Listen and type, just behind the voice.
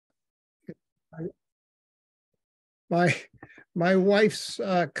My my wife's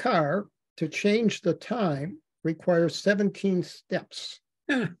car to change the time requires 17 steps,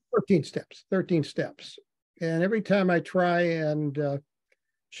 13 steps. And every time I try and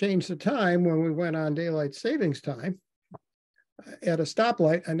change the time when we went on daylight savings time at a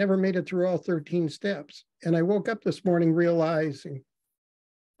stoplight, I never made it through all 13 steps. And I woke up this morning realizing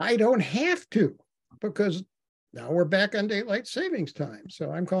I don't have to, because now we're back on daylight savings time.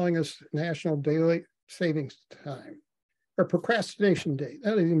 So I'm calling this National Daylight Savings Time, or Procrastination Day.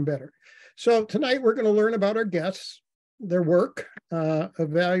 That is even better. So tonight we're going to learn about our guests, their work,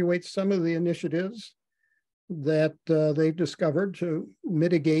 evaluate some of the initiatives that they've discovered to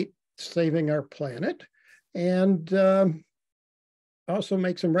mitigate saving our planet, and also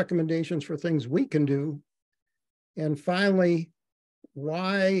make some recommendations for things we can do. And finally,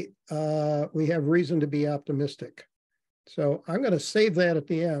 why we have reason to be optimistic. So I'm going to save that at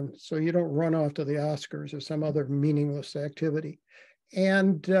the end so you don't run off to the Oscars or some other meaningless activity.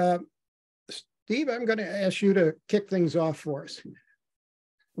 And Steve, I'm going to ask you to kick things off for us.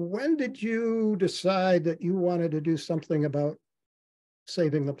 When did you decide that you wanted to do something about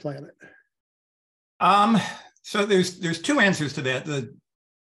saving the planet? So there's two answers to that.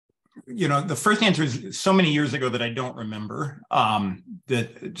 The first answer is so many years ago that I don't remember. I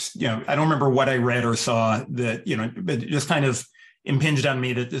don't remember what I read or saw that, but it just kind of impinged on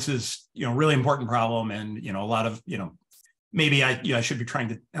me that this is, a really important problem, and, a lot of, maybe I should be trying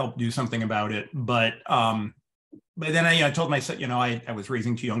to help do something about it. But then I told myself, I was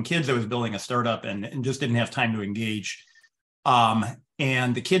raising two young kids. I was building a startup and just didn't have time to engage.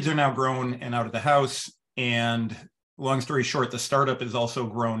 And the kids are now grown and out of the house. And long story short, the startup is also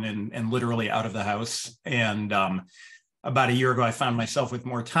grown and literally out of the house. And about a year ago, I found myself with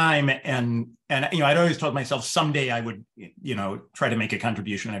more time. And I'd always told myself someday I would, try to make a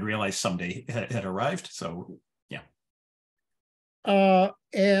contribution. I'd realized someday had arrived. So, yeah.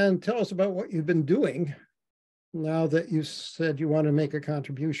 And tell us about what you've been doing now that you said you want to make a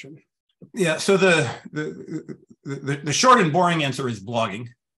contribution. Yeah. So the short and boring answer is blogging.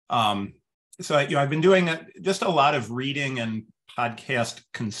 So I've been doing just a lot of reading and podcast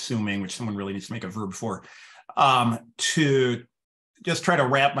consuming, which someone really needs to make a verb for, to just try to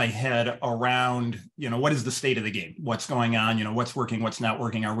wrap my head around, what is the state of the game? What's going on? What's working? What's not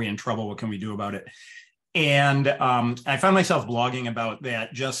working? Are we in trouble? What can we do about it? And I found myself blogging about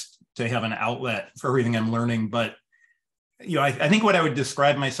that just to have an outlet for everything I'm learning. But, I think what I would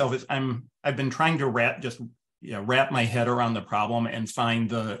describe myself as I've been trying to wrap my head around the problem and find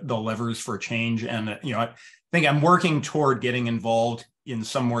the levers for change. And, I think I'm working toward getting involved in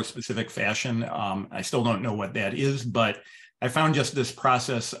some more specific fashion. I still don't know what that is, but I found just this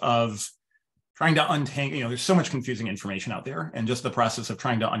process of trying to untangle, there's so much confusing information out there, and just the process of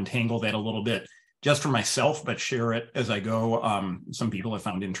trying to untangle that a little bit just for myself, but share it as I go. Some people have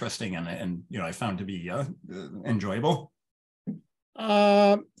found interesting and I found to be enjoyable.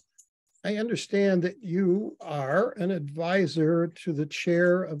 I understand that you are an advisor to the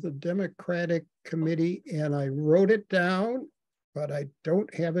chair of the Democratic Committee, and I wrote it down, but I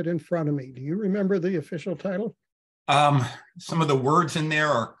don't have it in front of me. Do you remember the official title? Some of the words in there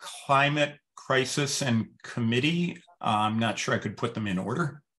are climate crisis and committee. I'm not sure I could put them in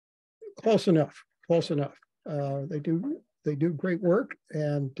order. Close enough. They do great work,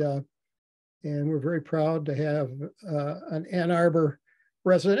 and we're very proud to have an Ann Arbor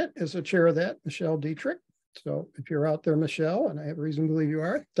resident as the chair of that, Michelle Dietrich. So if you're out there, Michelle, and I have reason to believe you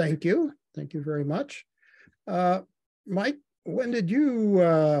are, thank you. Thank you very much. Mike, when did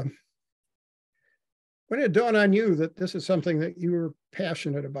it dawn on you that this is something that you were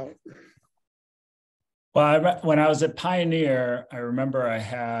passionate about? Well, when I was at Pioneer, I remember I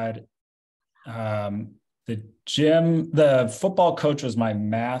had the football coach was my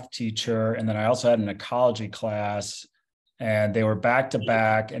math teacher. And then I also had an ecology class, and they were back to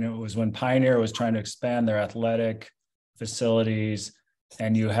back. And it was when Pioneer was trying to expand their athletic facilities.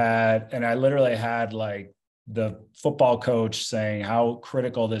 And I literally had like the football coach saying how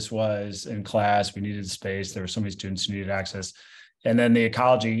critical this was in class. We needed space. There were so many students who needed access. And then the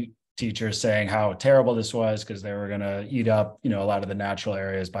ecology teacher saying how terrible this was because they were going to eat up, a lot of the natural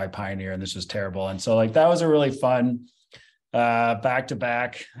areas by Pioneer, and this was terrible. And so that was a really fun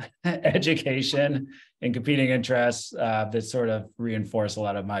back-to-back education and competing interests that sort of reinforce a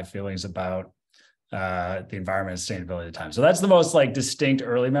lot of my feelings about the environment and sustainability at the time. So that's the most distinct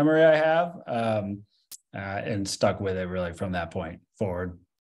early memory I have, and stuck with it really from that point forward.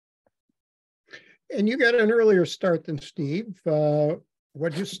 And you got an earlier start than Steve.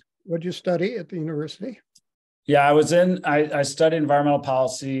 What'd you study at the university? Yeah, I studied environmental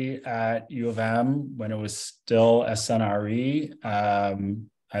policy at U of M when it was still SNRE.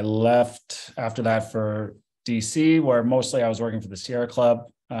 I left after that for DC, where mostly I was working for the Sierra Club,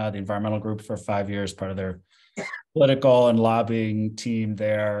 the environmental group, for 5 years, part of their political and lobbying team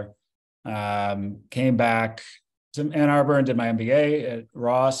there. Came back to Ann Arbor and did my MBA at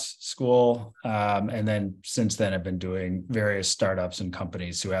Ross School. And then since then, I've been doing various startups and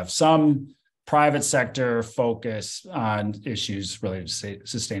companies who have some private sector focus on issues related to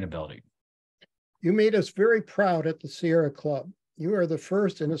sustainability. You made us very proud at the Sierra Club. You are the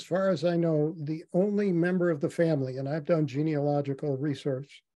first, and as far as I know, the only member of the family, and I've done genealogical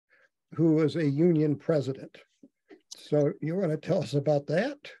research, who was a union president. So you want to tell us about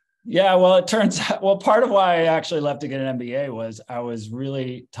that? Yeah, well, it turns out, well, part of why I actually left to get an MBA was I was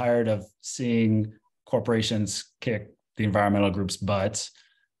really tired of seeing corporations kick the environmental group's butts,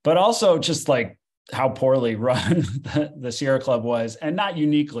 but also just like how poorly run the Sierra Club was, and not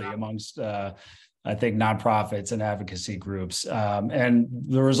uniquely amongst, I think, nonprofits and advocacy groups. And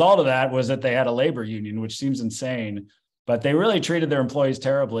the result of that was that they had a labor union, which seems insane, but they really treated their employees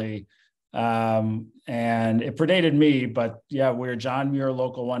terribly. And it predated me, but yeah, we're John Muir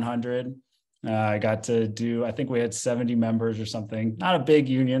Local 100. I got to do, I think we had 70 members or something, not a big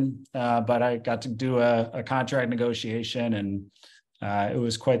union, but I got to do a contract negotiation, and it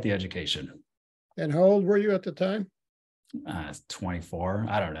was quite the education. And how old were you at the time? 24.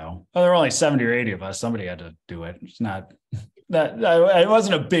 I don't know. Well, there were only 70 or 80 of us. Somebody had to do it. It's not that it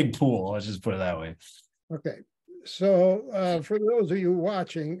wasn't a big pool. Let's just put it that way. Okay. So for those of you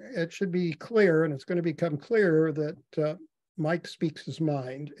watching, it should be clear, and it's going to become clearer, that Mike speaks his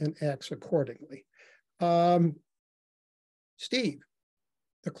mind and acts accordingly. Steve,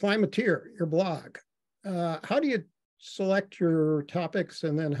 the Climateer, your blog, how do you select your topics,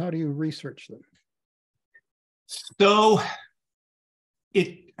 and then how do you research them? So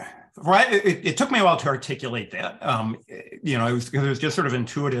it took me a while to articulate that. It was just sort of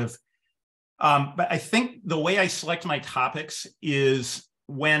intuitive. But I think the way I select my topics is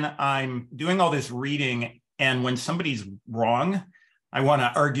when I'm doing all this reading, and when somebody's wrong, I want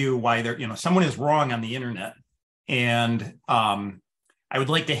to argue why someone is wrong on the internet. And I would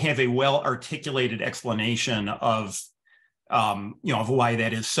like to have a well-articulated explanation of why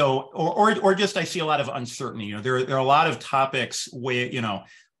that is so, or just I see a lot of uncertainty. There are a lot of topics where,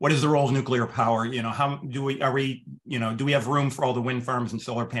 what is the role of nuclear power? How do we have room for all the wind farms and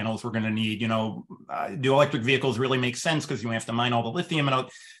solar panels we're going to need? Do electric vehicles really make sense because you have to mine all the lithium? And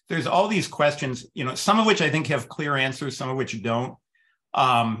there's all these questions, some of which I think have clear answers, some of which don't.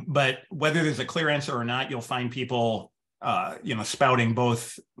 But whether there's a clear answer or not, you'll find people, spouting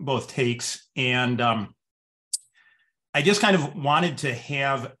both takes. And I just kind of wanted to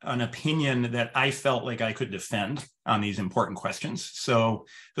have an opinion that I felt like I could defend on these important questions. So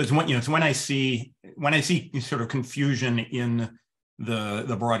it's when I see sort of confusion in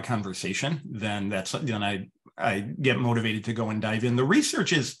the broad conversation, then I get motivated to go and dive in. The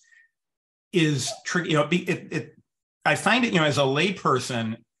research is tricky. I find it, as a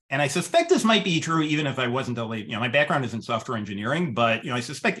layperson, and I suspect this might be true even if I wasn't a lay, my background is in software engineering, but, I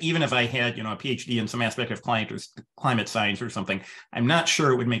suspect even if I had, a PhD in some aspect of climate science or something, I'm not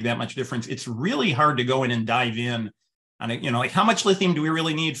sure it would make that much difference. It's really hard to go in and dive in on it, like how much lithium do we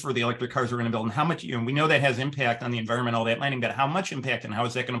really need for the electric cars we're going to build? And how much, we know that has impact on the environment, all that mining, but how much impact and how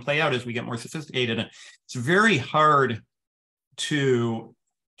is that going to play out as we get more sophisticated? And it's very hard to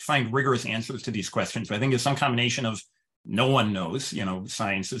find rigorous answers to these questions. But I think it's some combination of no one knows,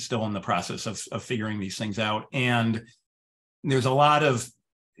 science is still in the process of figuring these things out. And there's a lot of,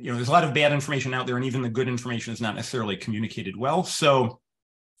 bad information out there, and even the good information is not necessarily communicated well. So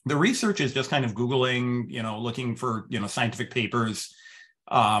the research is just kind of Googling, looking for, scientific papers.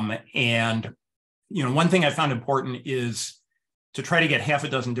 And one thing I found important is to try to get half a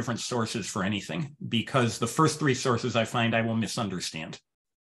dozen different sources for anything, because the first three sources I find I will misunderstand.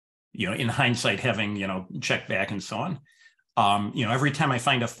 In hindsight, having, checked back and so on. Every time I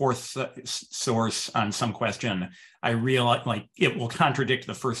find a fourth source on some question, I realize like it will contradict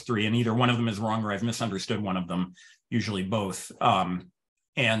the first three, and either one of them is wrong or I've misunderstood one of them, usually both.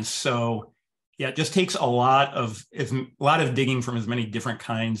 And so, yeah, it just takes a lot of digging from as many different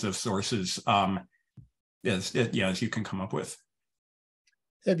kinds of sources as you can come up with.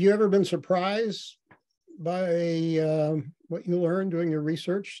 Have you ever been surprised by what you learned doing your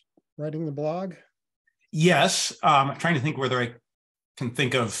research, writing the blog? Yes. I'm trying to think whether I can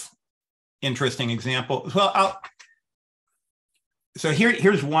think of interesting examples. Well,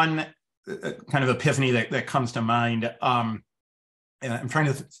 here's one kind of epiphany that comes to mind. And I'm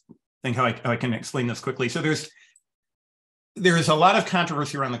trying to think how I can explain this quickly. So there's a lot of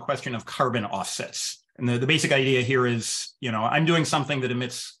controversy around the question of carbon offsets. And the basic idea here is, I'm doing something that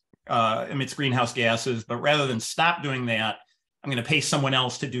emits greenhouse gases, but rather than stop doing that, I'm going to pay someone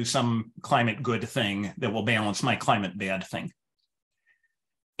else to do some climate good thing that will balance my climate bad thing.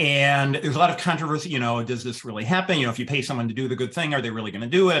 And there's a lot of controversy, does this really happen? If you pay someone to do the good thing, are they really going to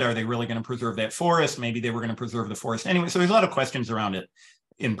do it? Are they really going to preserve that forest? Maybe they were going to preserve the forest anyway. So there's a lot of questions around it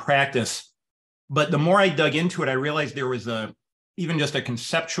in practice. But the more I dug into it, I realized there was even just a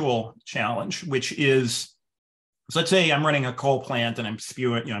conceptual challenge, which is, so let's say I'm running a coal plant and I'm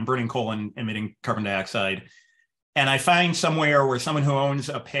spewing, I'm burning coal and emitting carbon dioxide. And I find somewhere where someone who owns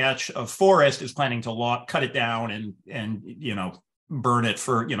a patch of forest is planning to cut it down and burn it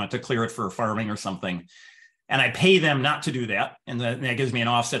for, to clear it for farming or something. And I pay them not to do that. And that gives me an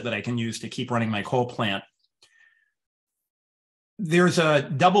offset that I can use to keep running my coal plant. There's a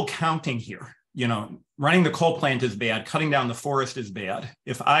double counting here. Running the coal plant is bad, cutting down the forest is bad.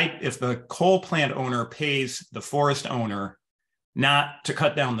 If the coal plant owner pays the forest owner not to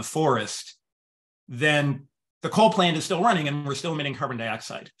cut down the forest, then the coal plant is still running and we're still emitting carbon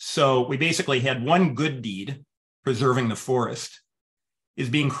dioxide. So we basically had one good deed, preserving the forest, is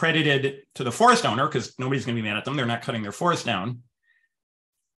being credited to the forest owner because nobody's going to be mad at them. They're not cutting their forest down,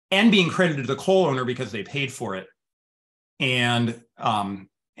 and being credited to the coal owner because they paid for it. And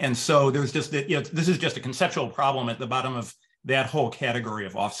so there's just that, this is just a conceptual problem at the bottom of that whole category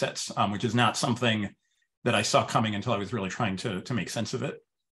of offsets, which is not something that I saw coming until I was really trying to make sense of it.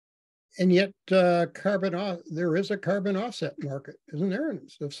 And yet, there is a carbon offset market, isn't there,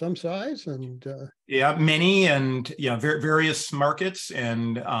 of some size? And many, and various markets,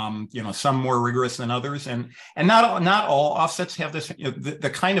 and some more rigorous than others, and not all offsets have this.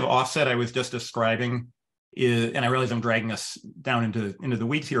 The kind of offset I was just describing is, and I realize I'm dragging us down into the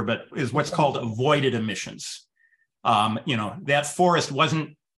weeds here, but is what's called avoided emissions. That forest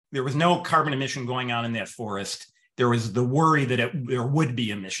there was no carbon emission going on in that forest. There was the worry that there would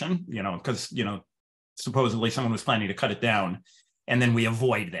be emission, because, supposedly someone was planning to cut it down, and then we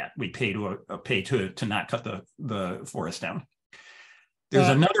avoid that. We pay to not cut the forest down. There's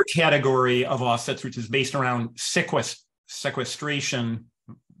another category of offsets, which is based around sequestration,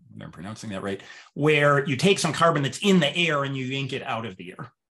 I'm pronouncing that right, where you take some carbon that's in the air and you yank it out of the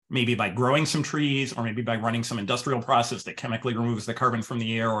air, maybe by growing some trees, or maybe by running some industrial process that chemically removes the carbon from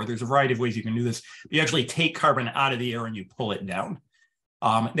the air, or there's a variety of ways you can do this. You actually take carbon out of the air and you pull it down.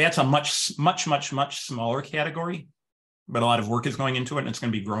 That's a much smaller category, but a lot of work is going into it, and it's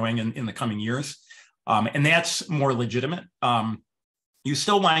going to be growing in the coming years. And that's more legitimate. You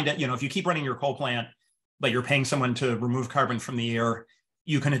still wind up, if you keep running your coal plant, but you're paying someone to remove carbon from the air,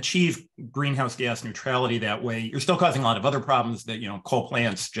 you can achieve greenhouse gas neutrality that way. You're still causing a lot of other problems that, coal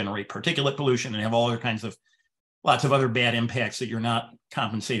plants generate particulate pollution and have all other kinds of lots of other bad impacts that you're not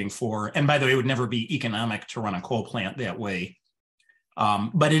compensating for. And by the way, it would never be economic to run a coal plant that way.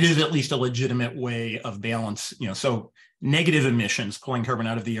 But it is at least a legitimate way of balance, so negative emissions, pulling carbon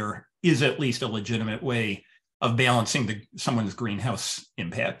out of the air, is at least a legitimate way of balancing someone's greenhouse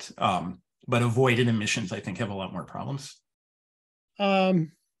impact. But avoided emissions, I think, have a lot more problems. I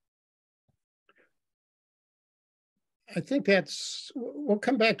think we'll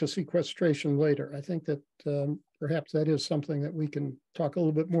come back to sequestration later. I think that perhaps that is something that we can talk a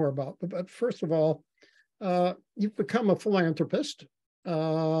little bit more about. But first of all, you've become a philanthropist.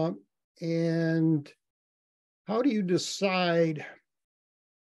 And how do you decide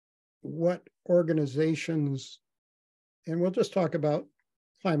what organizations, and we'll just talk about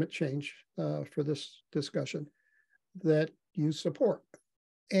climate change for this discussion, that you support,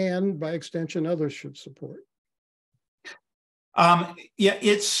 and by extension, others should support?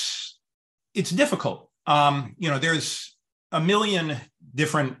 It's difficult. There's a million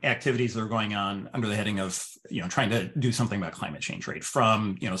different activities that are going on under the heading of, trying to do something about climate change, right?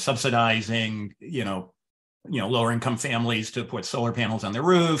 From, subsidizing, lower income families to put solar panels on their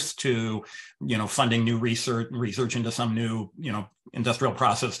roofs, to, funding new research into some new, industrial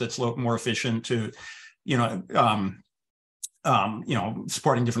process that's more efficient, to,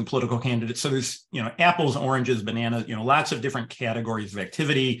 supporting different political candidates. So there's, apples, oranges, bananas, lots of different categories of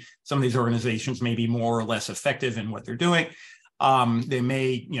activity. Some of these organizations may be more or less effective in what they're doing. They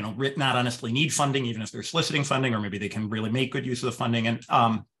may, not honestly need funding, even if they're soliciting funding, or maybe they can really make good use of the funding. And,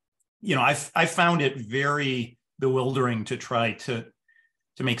 I found it very bewildering to try to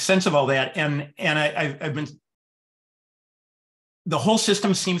make sense of all that. And the whole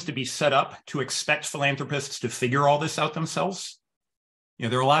system seems to be set up to expect philanthropists to figure all this out themselves.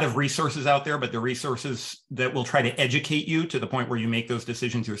 there are a lot of resources out there, but the resources that will try to educate you to the point where you make those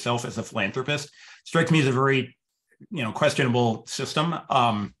decisions yourself as a philanthropist strikes me as a very, questionable system.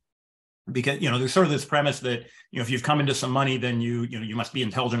 Because, there's sort of this premise that, if you've come into some money, then you must be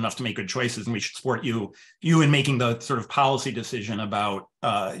intelligent enough to make good choices, and we should support you in making the sort of policy decision about,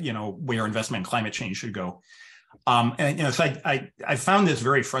 where investment and climate change should go. So I found this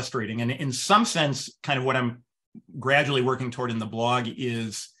very frustrating. And in some sense, kind of what I'm gradually working toward in the blog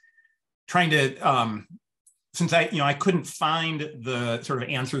is trying to, since I couldn't find the sort of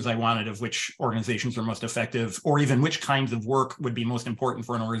answers I wanted of which organizations are most effective, or even which kinds of work would be most important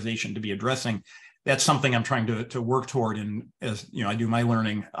for an organization to be addressing. That's something I'm trying to work toward, and as I do my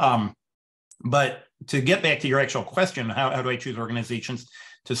learning. But to get back to your actual question, how do I choose organizations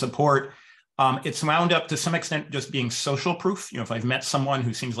to support? It's wound up to some extent just being social proof. If I've met someone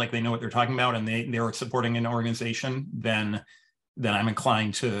who seems like they know what they're talking about and they're supporting an organization, then I'm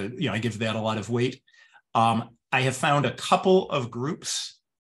inclined to, I give that a lot of weight. I have found a couple of groups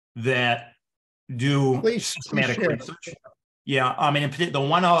that do systematic research. Yeah, the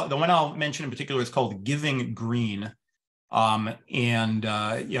one I'll mention in particular is called Giving Green,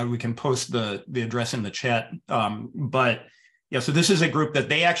 we can post the address in the chat. But so this is a group that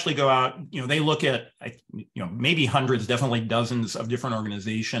they actually go out. They look at maybe hundreds, definitely dozens of different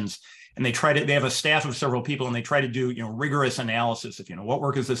organizations, and they have a staff of several people, and they try to do rigorous analysis of what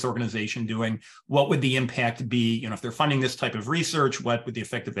work is this organization doing, what would the impact be, if they're funding this type of research, what would the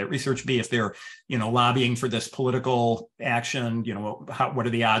effect of that research be, if they're lobbying for this political action, what are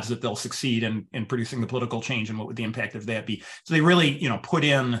the odds that they'll succeed in producing the political change, and what would the impact of that be. So they really put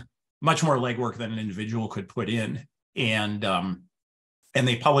in much more legwork than an individual could put in, and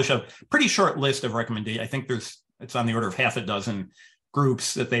they publish a pretty short list of recommendations. I think it's on the order of half a dozen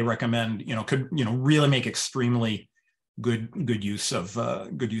groups that they recommend, could really make extremely good use of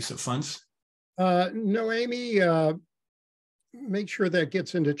funds. Amy, make sure that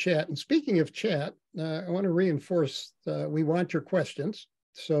gets into chat. And speaking of chat, I want to reinforce we want your questions,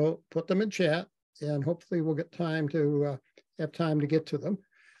 so put them in chat, and hopefully we'll get time to get to them.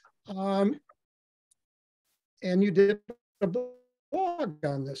 And you did a blog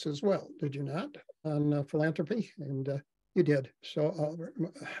on this as well, did you not? On philanthropy, and you did. So,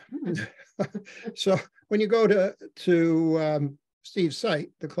 so when you go to Steve's site,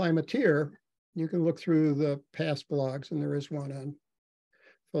 The Climateer, you can look through the past blogs, and there is one on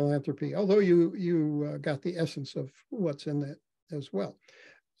philanthropy. Although you got the essence of what's in that as well.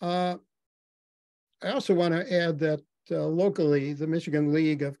 I also want to add that locally, the Michigan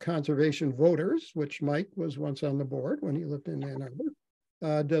League of Conservation Voters, which Mike was once on the board when he lived in Ann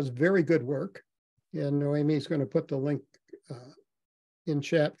Arbor, does very good work. And Noemi's going to put the link in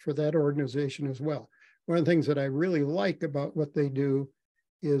chat for that organization as well. One of the things that I really like about what they do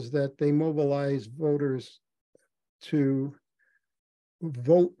is that they mobilize voters to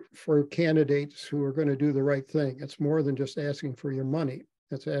vote for candidates who are going to do the right thing. It's more than just asking for your money.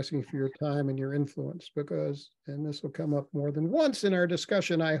 It's asking for your time and your influence, because, and this will come up more than once in our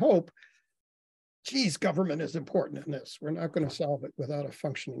discussion, I hope, geez, government is important in this. We're not going to solve it without a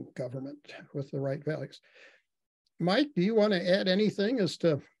functioning government with the right values. Mike, do you want to add anything as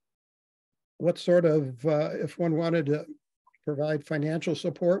to what sort of, if one wanted to provide financial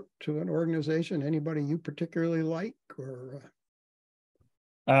support to an organization, anybody you particularly like, or?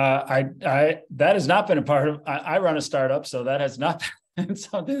 That has not been a part of, I run a startup, so that has not been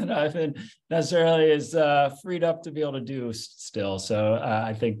something that I've been necessarily is freed up to be able to do still. So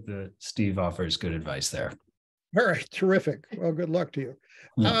I think that Steve offers good advice there. All right, terrific. Well, good luck to you.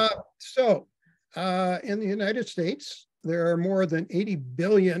 Yeah. In the United States, there are more than 80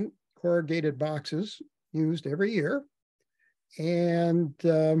 billion corrugated boxes used every year. And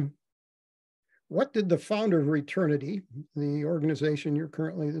what did the founder of Returnity, the organization you're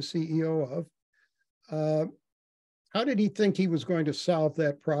currently the CEO of, how did he think he was going to solve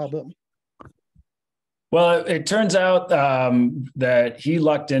that problem? Well, it turns out that he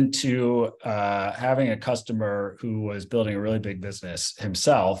lucked into having a customer who was building a really big business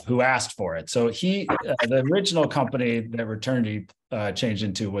himself, who asked for it. So the original company that Returnity changed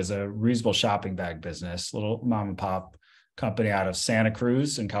into was a reusable shopping bag business, little mom and pop company out of Santa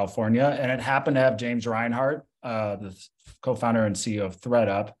Cruz in California. And it happened to have James Reinhart, the co-founder and CEO of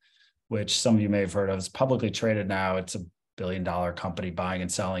ThreadUp, which some of you may have heard of. It's publicly traded now. It's $1 billion company buying and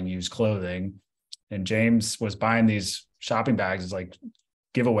selling used clothing. And James was buying these shopping bags as like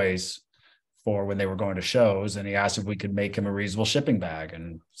giveaways for when they were going to shows. And he asked if we could make him a reusable shipping bag.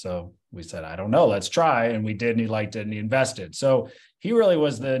 And so we said, I don't know, let's try. And we did, and he liked it, and he invested. So he really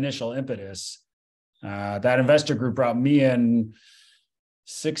was the initial impetus. That investor group brought me in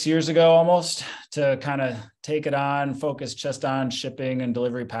 6 years ago almost, to kind of take it on, focus just on shipping and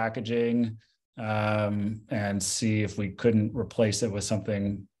delivery packaging, and see if we couldn't replace it with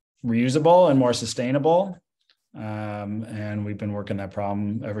something reusable and more sustainable. And we've been working that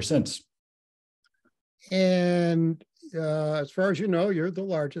problem ever since. And as far as you know, you're the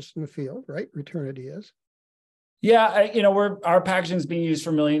largest in the field, right? Returnity is. Yeah, our packaging is being used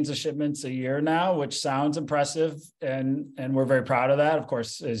for millions of shipments a year now, which sounds impressive, and we're very proud of that. Of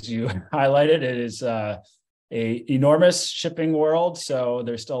course, as you highlighted, it is a enormous shipping world, so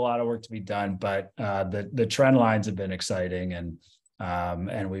there's still a lot of work to be done. But the trend lines have been exciting, and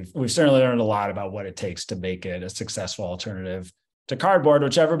we've certainly learned a lot about what it takes to make it a successful alternative to cardboard,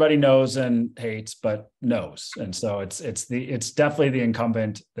 which everybody knows and hates, but knows. And so it's definitely the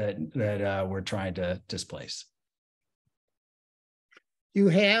incumbent that we're trying to displace. You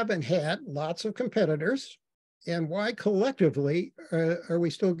have and had lots of competitors, and why collectively are we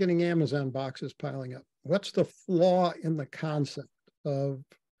still getting Amazon boxes piling up? What's the flaw in the concept of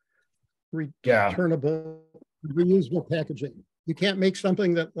returnable, reusable packaging? You can't make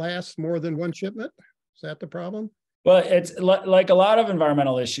something that lasts more than one shipment? Is that the problem? Well, it's like a lot of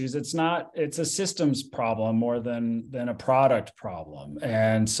environmental issues. It's a systems problem more than a product problem.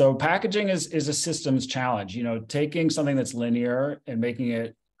 And so packaging is a systems challenge, taking something that's linear and making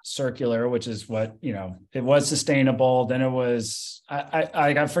it circular, which is what, it was sustainable. Then it was,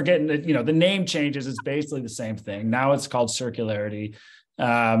 I'm forgetting that, the name changes. It's basically the same thing. Now it's called circularity.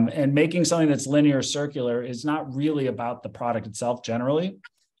 And making something that's linear circular is not really about the product itself generally.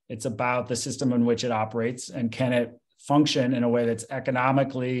 It's about the system in which it operates, and can it function in a way that's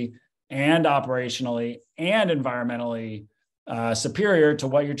economically and operationally and environmentally superior to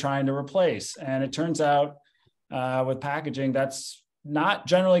what you're trying to replace. And it turns out with packaging, that's not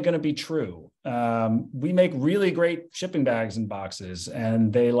generally going to be true. We make really great shipping bags and boxes,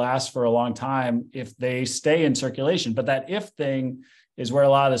 and they last for a long time if they stay in circulation. But that if thing is where a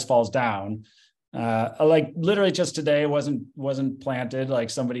lot of this falls down. Like literally just today wasn't planted. Like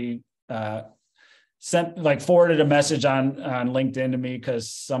somebody forwarded a message on LinkedIn to me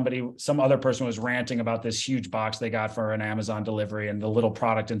because some other person was ranting about this huge box they got for an Amazon delivery and the little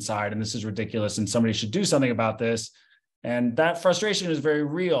product inside, and this is ridiculous, and somebody should do something about this. And that frustration is very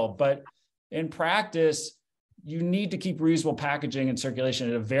real. But in practice, you need to keep reusable packaging in circulation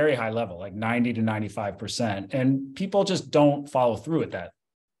at a very high level, like 90 to 95%. And people just don't follow through at that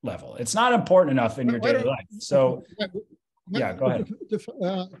level. It's not important enough in your daily life. So yeah, go ahead.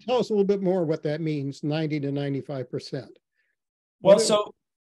 Tell us a little bit more what that means, 90 to 95%. Well, so,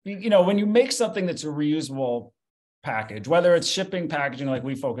 when you make something that's a reusable package, whether it's shipping packaging like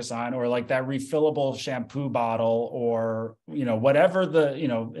we focus on, or like that refillable shampoo bottle, or, whatever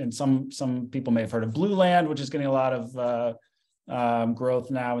and some people may have heard of Blue Land, which is getting a lot of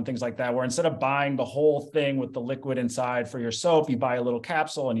growth now and things like that, where instead of buying the whole thing with the liquid inside for your soap, you buy a little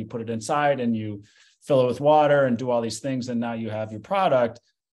capsule and you put it inside and you fill it with water and do all these things, and now you have your product.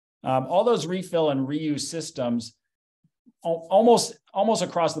 All those refill and reuse systems, almost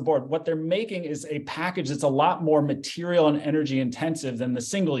across the board, what they're making is a package that's a lot more material and energy intensive than the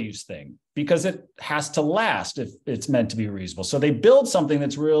single-use thing, because it has to last if it's meant to be reusable. So they build something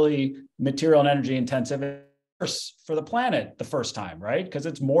that's really material and energy intensive for the planet the first time, right? Because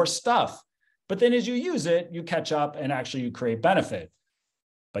it's more stuff. But then as you use it, you catch up and actually you create benefit.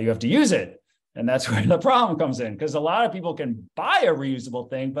 But you have to use it. And that's where the problem comes in, because a lot of people can buy a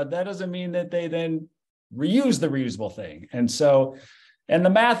reusable thing, but that doesn't mean that they then reuse the reusable thing. And the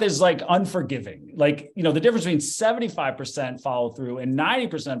math is like unforgiving. Like, the difference between 75% follow through and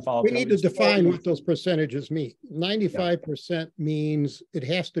 90% follow through. We need to define what those percentages mean. 95% means it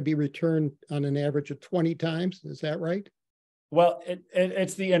has to be returned on an average of 20 times. Is that right? Well,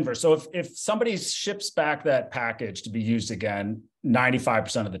 it's the inverse. So if somebody ships back that package to be used again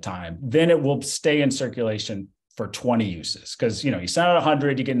 95% of the time, then it will stay in circulation for 20 uses. Because, you send out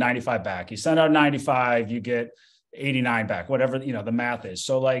 100, you get 95 back. You send out 95, you get 89 back, whatever, the math is.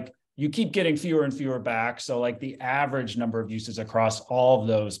 So like you keep getting fewer and fewer back. So like the average number of uses across all of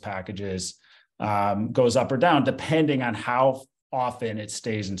those packages goes up or down, depending on how often it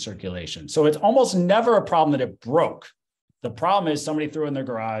stays in circulation. So it's almost never a problem that it broke. The problem is somebody threw it in their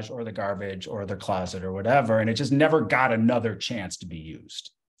garage or the garbage or their closet or whatever, and it just never got another chance to be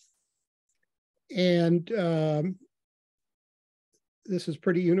used. And this is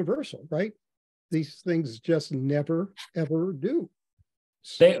pretty universal, right? These things just never, ever do.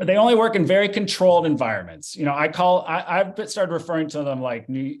 They only work in very controlled environments. I've started referring to them like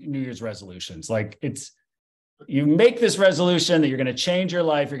New Year's resolutions. Like you make this resolution that you're going to change your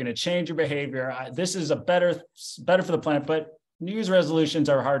life, you're going to change your behavior. This is better for the planet, but New Year's resolutions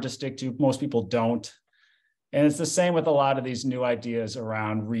are hard to stick to. Most people don't. And it's the same with a lot of these new ideas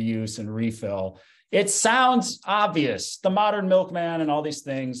around reuse and refill. It sounds obvious, the modern milkman and all these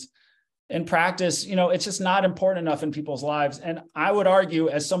things. In practice, it's just not important enough in people's lives. And I would argue,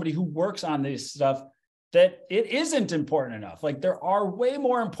 as somebody who works on this stuff, that it isn't important enough. Like, there are way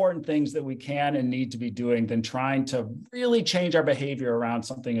more important things that we can and need to be doing than trying to really change our behavior around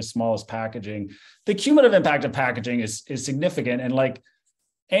something as small as packaging. The cumulative impact of packaging is significant, and like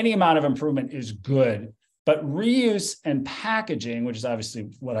any amount of improvement is good. But reuse and packaging, which is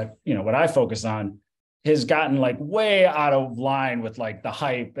obviously what I focus on, has gotten like way out of line with like the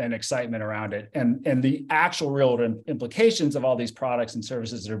hype and excitement around it, and the actual real implications of all these products and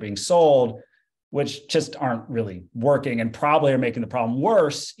services that are being sold, which just aren't really working and probably are making the problem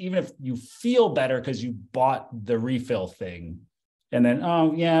worse, even if you feel better because you bought the refill thing. And then,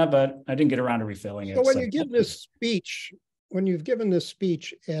 oh yeah, but I didn't get around to refilling it. So when you give this speech, when you've given this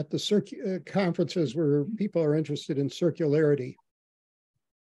speech at the conferences where people are interested in circularity,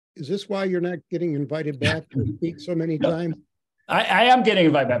 is this why you're not getting invited back to speak so many times? I am getting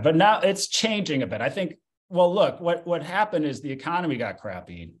invited back, but now it's changing a bit. I think, well, look, what happened is the economy got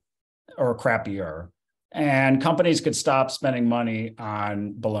crappy or crappier, and companies could stop spending money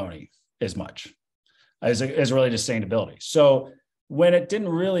on baloney as much as related to sustainability. So when it didn't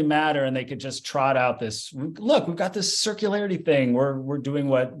really matter and they could just trot out this, look, we've got this circularity thing, we're doing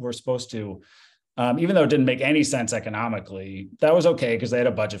what we're supposed to, even though it didn't make any sense economically, that was okay because they had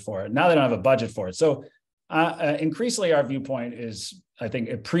a budget for it. Now they don't have a budget for it. So increasingly our viewpoint is, I think,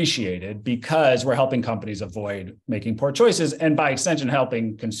 appreciated because we're helping companies avoid making poor choices, and by extension,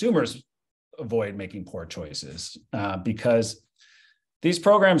 helping consumers avoid making poor choices, because these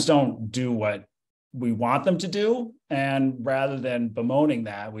programs don't do what we want them to do. And rather than bemoaning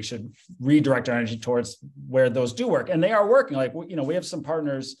that, we should redirect our energy towards where those do work. And they are working. Like, we have some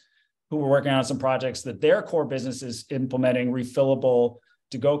partners who are working on some projects that their core business is implementing refillable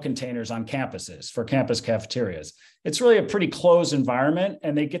to-go containers on campuses for campus cafeterias. It's really a pretty closed environment,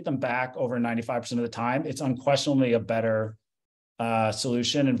 and they get them back over 95% of the time. It's unquestionably a better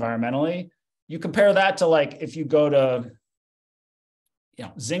solution environmentally. You compare that to, like, if you go to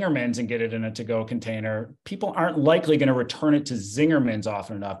Zingerman's and get it in a to-go container, people aren't likely going to return it to Zingerman's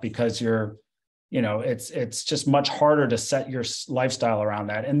often enough because it's just much harder to set your lifestyle around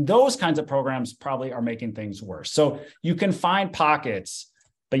that. And those kinds of programs probably are making things worse. So you can find pockets,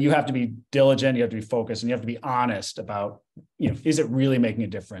 but you have to be diligent, you have to be focused, and you have to be honest about, is it really making a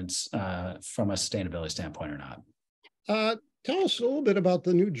difference from a sustainability standpoint or not? Tell us a little bit about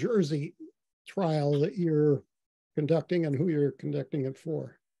the New Jersey trial that you're conducting and who you're conducting it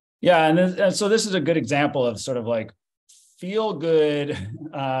for. Yeah, and so this is a good example of sort of like feel-good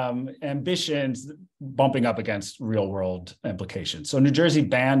ambitions bumping up against real-world implications. So New Jersey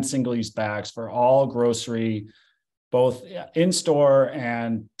banned single-use bags for all grocery, both in-store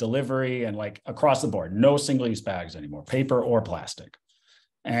and delivery, and like across the board, no single-use bags anymore, paper or plastic.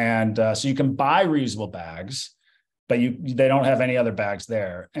 And so you can buy reusable bags, but they don't have any other bags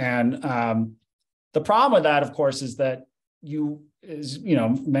there. And the problem with that, of course, is that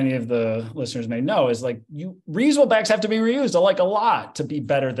many of the listeners may know, is like reusable bags have to be reused a lot to be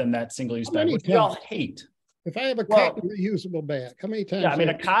better than that single-use bag, which we all hate. If I have a cotton reusable bag, how many times? Yeah, I mean,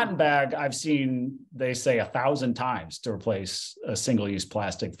 a cotton bag, I've seen, they say 1,000 times to replace a single-use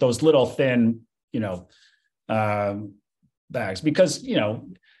plastic, those little thin, bags, because,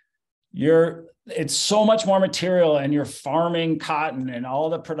 it's so much more material, and you're farming cotton and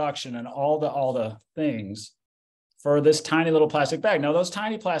all the production and all the things for this tiny little plastic bag. Now, those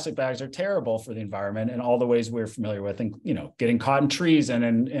tiny plastic bags are terrible for the environment in all the ways we're familiar with, and getting caught in trees and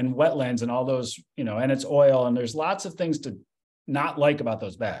in wetlands and all those, and it's oil, and there's lots of things to not like about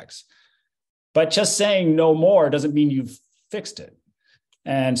those bags. But just saying no more doesn't mean you've fixed it.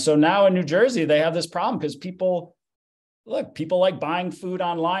 And so now in New Jersey, they have this problem because people like buying food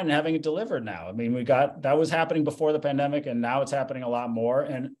online and having it delivered now. I mean, that was happening before the pandemic, and now it's happening a lot more,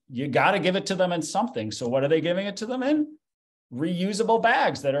 and you got to give it to them in something. So what are they giving it to them in? Reusable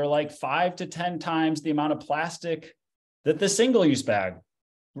bags that are like 5 to 10 times the amount of plastic that the single-use bag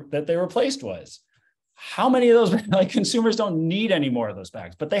that they replaced was. How many of those, consumers don't need any more of those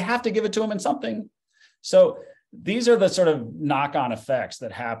bags, but they have to give it to them in something. So these are the sort of knock-on effects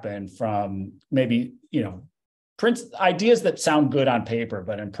that happen from maybe, ideas that sound good on paper,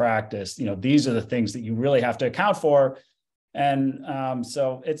 but in practice, these are the things that you really have to account for. And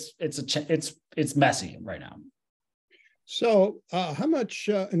so it's messy right now. So how much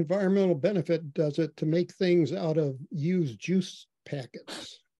environmental benefit does it to make things out of used juice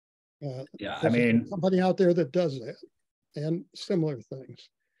packets? I mean, somebody out there that does that. and similar things.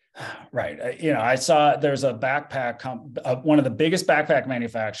 Right. I saw there's a backpack, one of the biggest backpack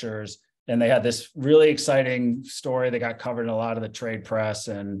manufacturers, and they had this really exciting story that got covered in a lot of the trade press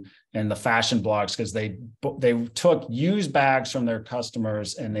and the fashion blogs, because they took used bags from their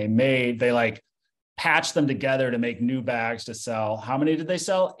customers and they like patched them together to make new bags to sell. How many did they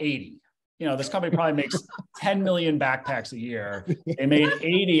sell? 80. This company probably makes 10 million backpacks a year. They made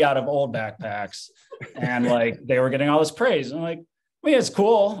 80 out of old backpacks, and like they were getting all this praise. And I'm like, it's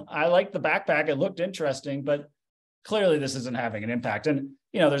cool. I like the backpack. It looked interesting, but clearly this isn't having an impact. And,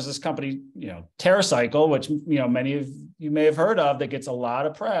 there's this company, TerraCycle, which, many of you may have heard of, that gets a lot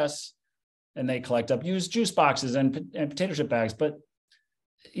of press, and they collect up used juice boxes and potato chip bags. But,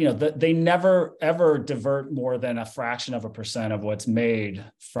 they never, ever divert more than a fraction of a percent of what's made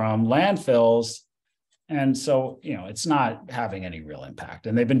from landfills. And so, it's not having any real impact.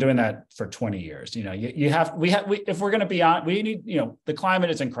 And they've been doing that for 20 years. If we're going to be on, we need, the climate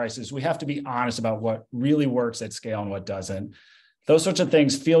is in crisis. We have to be honest about what really works at scale and what doesn't. Those sorts of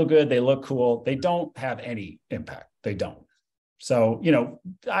things feel good. They look cool. They don't have any impact. They don't. So,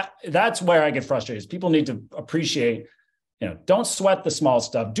 that's where I get frustrated is people need to appreciate, don't sweat the small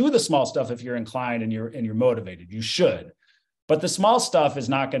stuff. Do the small stuff if you're inclined and you're motivated. You should. But the small stuff is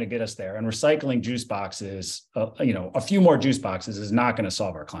not going to get us there. And recycling juice boxes, a few more juice boxes is not going to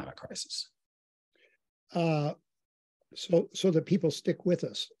solve our climate crisis. So that people stick with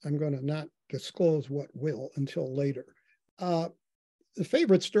us, I'm going to not disclose what will until later. The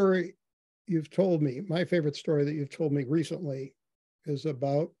favorite story you've told me, my favorite story that you've told me recently, is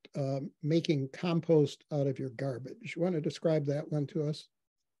about making compost out of your garbage. You want to describe that one to us?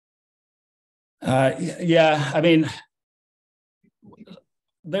 Yeah,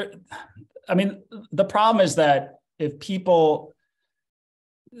 the problem is that if people,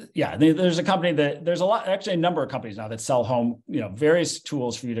 there's a company there's a number of companies now that sell home, various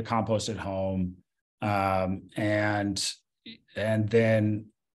tools for you to compost at home. And then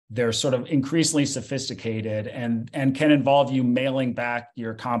they're sort of increasingly sophisticated and can involve you mailing back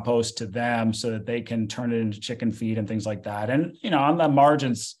your compost to them so that they can turn it into chicken feed and things like that. And, on the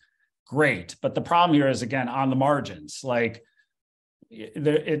margins, great. But the problem here is, again, on the margins, like,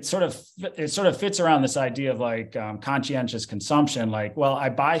 it sort of fits around this idea of like conscientious consumption. Like, well, I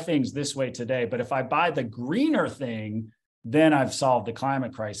buy things this way today, but if I buy the greener thing, then I've solved the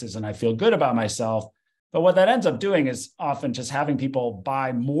climate crisis and I feel good about myself. But what that ends up doing is often just having people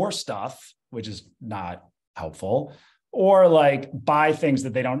buy more stuff, which is not helpful, or like buy things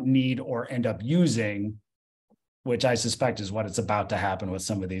that they don't need or end up using, which I suspect is what it's about to happen with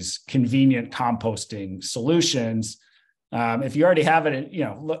some of these convenient composting solutions. If you already have it,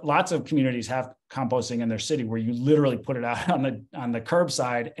 lots of communities have composting in their city where you literally put it out on the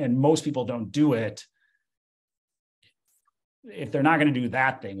curbside, and most people don't do it. If they're not going to do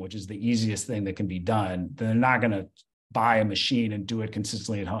that thing, which is the easiest thing that can be done, then they're not going to buy a machine and do it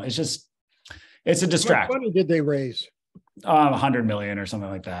consistently at home. It's a distraction. What money did they raise? 100 million or something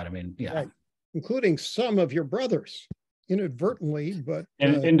like that. Yeah. Right. Including some of your brothers. Inadvertently, but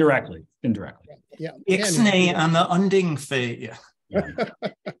indirectly. Yeah. Ixnay on the unding fee. Yeah.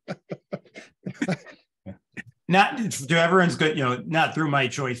 Not to everyone's good, not through my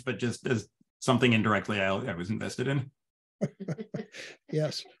choice, but just as something indirectly I was invested in.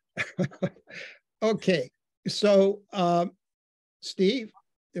 Yes. Okay. So, Steve,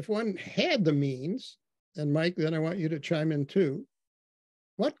 if one had the means, and Mike, then I want you to chime in too.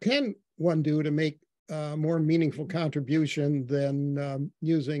 What can one do to make more meaningful contribution than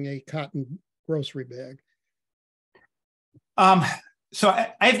using a cotton grocery bag? So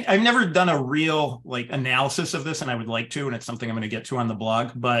I've never done a real analysis of this, and I would like to, and it's something I'm going to get to on the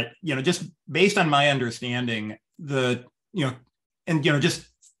blog. But just based on my understanding, just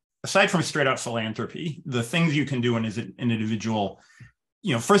aside from straight out philanthropy, the things you can do as an individual,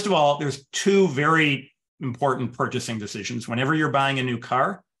 first of all, there's two very important purchasing decisions. Whenever you're buying a new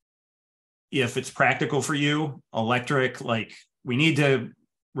car, if it's practical for you, electric, we need to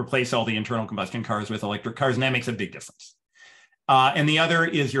replace all the internal combustion cars with electric cars, and that makes a big difference. And the other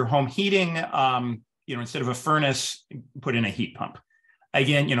is your home heating, instead of a furnace, put in a heat pump.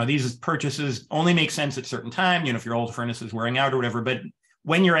 Again, these purchases only make sense at certain time, if your old furnace is wearing out or whatever, but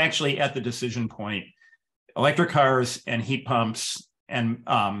when you're actually at the decision point, electric cars and heat pumps, and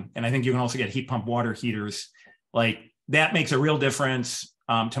I think you can also get heat pump water heaters, that makes a real difference.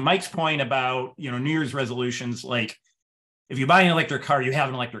 To Mike's point about, New Year's resolutions, if you buy an electric car, you have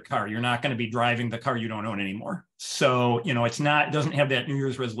an electric car. You're not going to be driving the car you don't own anymore. So, it doesn't have that New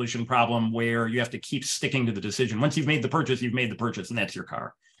Year's resolution problem where you have to keep sticking to the decision. Once you've made the purchase, and that's your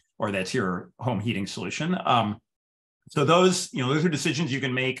car, or that's your home heating solution. So those are decisions you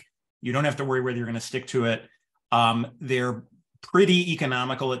can make. You don't have to worry whether you're going to stick to it. They're pretty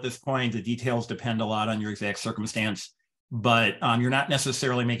economical at this point. The details depend a lot on your exact circumstance, but you're not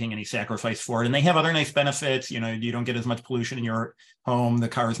necessarily making any sacrifice for it. And they have other nice benefits. You don't get as much pollution in your home. The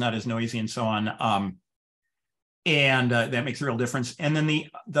car is not as noisy and so on. And that makes a real difference. And then the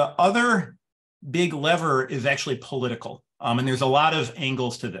other big lever is actually political. And there's a lot of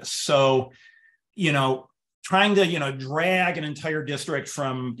angles to this. So, trying to, drag an entire district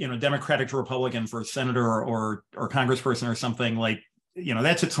from, Democratic to Republican for a senator or congressperson or something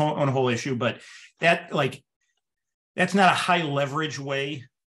that's its own whole issue. But that's not a high leverage way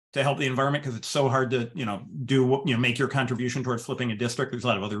to help the environment, because it's so hard to, make your contribution toward flipping a district. There's a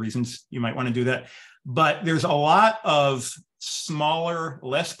lot of other reasons you might want to do that. But there's a lot of smaller,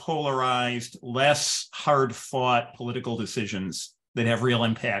 less polarized, less hard fought political decisions that have real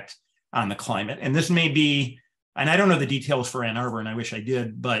impact on the climate. And this may be, and I don't know the details for Ann Arbor, and I wish I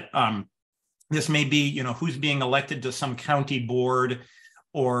did, but this may be, who's being elected to some county board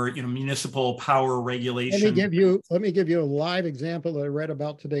or, municipal power regulation. Let me give you a live example that I read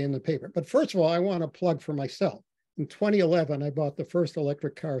about today in the paper. But first of all, I want to plug for myself. In 2011, I bought the first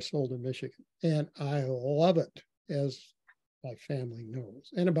electric car sold in Michigan, and I love it, as my family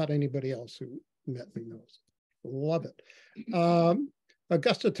knows, and about anybody else who met me knows. Love it.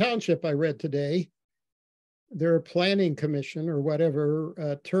 Augusta Township, I read today, their planning commission or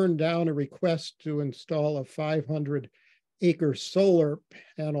whatever turned down a request to install a 500-acre solar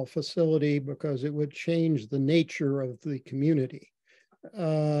panel facility because it would change the nature of the community.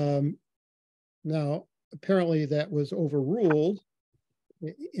 Now, apparently that was overruled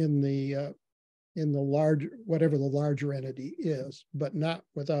in the large, whatever the larger entity is, but not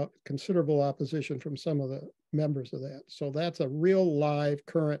without considerable opposition from some of the members of that. So that's a real live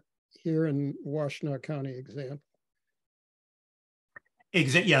current here in Washtenaw County example.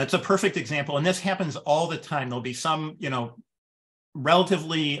 Yeah, it's a perfect example. And this happens all the time. There'll be some,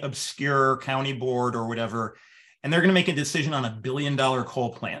 relatively obscure county board or whatever, and they're going to make a decision on $1 billion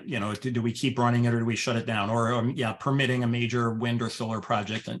coal plant. Do we keep running it or do we shut it down? Or permitting a major wind or solar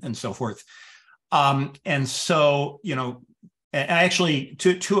project and so forth. And so, I actually,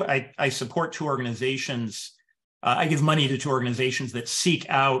 I support two organizations. I give money to two organizations that seek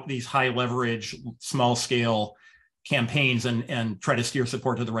out these high leverage, small scale campaigns and try to steer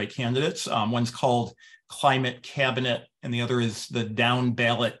support to the right candidates. One's called Climate Cabinet, and the other is the Down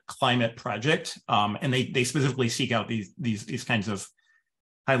Ballot Climate Project. And they specifically seek out these kinds of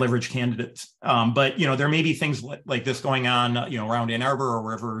high leverage candidates. But there may be things like this going on, around Ann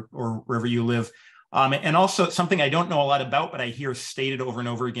Arbor or wherever you live. And also something I don't know a lot about, but I hear stated over and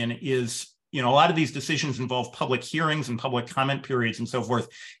over again is, a lot of these decisions involve public hearings and public comment periods and so forth,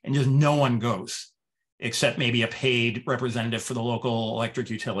 and just no one goes except maybe a paid representative for the local electric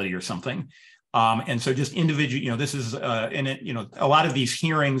utility or something. And so just individual, this is, a lot of these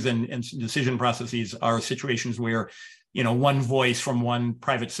hearings and decision processes are situations where, one voice from one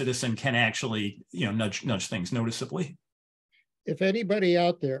private citizen can actually, nudge things noticeably. If anybody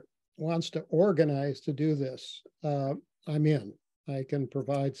out there wants to organize to do this, I'm in. I can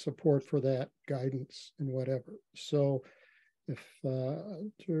provide support for that, guidance and whatever. So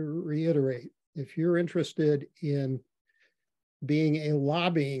to reiterate, if you're interested in being a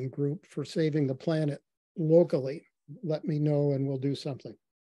lobbying group for saving the planet locally, let me know and we'll do something.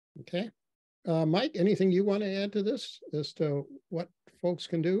 Okay. Mike, anything you want to add to this as to what folks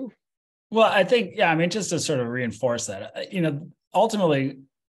can do? Well, I think, just to sort of reinforce that, ultimately,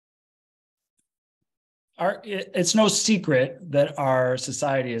 it's no secret that our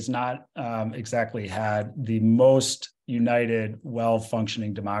society has not exactly had the most united,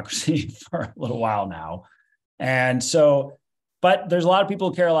 well-functioning democracy for a little while now. And so, but there's a lot of people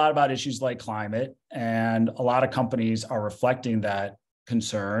who care a lot about issues like climate, and a lot of companies are reflecting that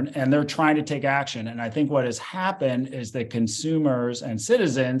concern and they're trying to take action. And I think what has happened is that consumers and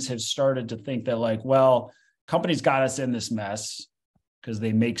citizens have started to think that companies got us in this mess because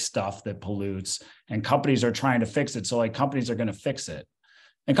they make stuff that pollutes, and companies are trying to fix it. So companies are going to fix it.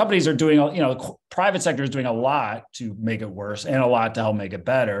 And companies are doing, the private sector is doing a lot to make it worse and a lot to help make it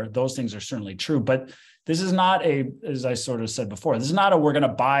better. Those things are certainly true. But this is not as I sort of said before, this is not we're going to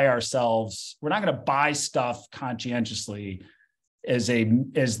buy ourselves. We're not going to buy stuff conscientiously as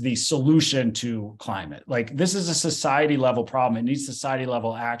the solution to climate. This is a society level problem. It needs society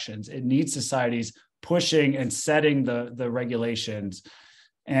level actions. It needs societies pushing and setting the regulations.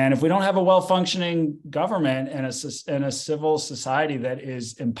 And if we don't have a well-functioning government and a civil society that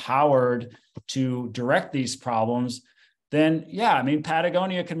is empowered to direct these problems, then yeah, I mean,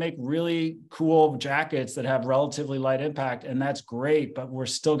 Patagonia can make really cool jackets that have relatively light impact, and that's great, but we're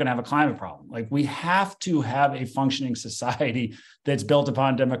still going to have a climate problem. Like, we have to have a functioning society that's built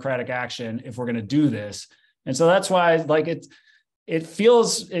upon democratic action if we're going to do this. And so that's why, like, it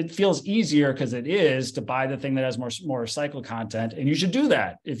feels easier, because it is, to buy the thing that has more recycled content, and you should do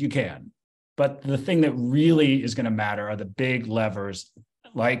that if you can. But the thing that really is going to matter are the big levers,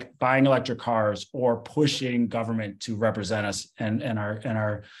 like buying electric cars or pushing government to represent us and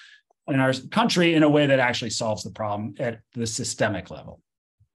our country in a way that actually solves the problem at the systemic level.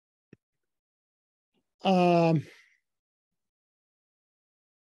 None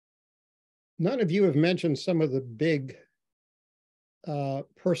of you have mentioned some of the big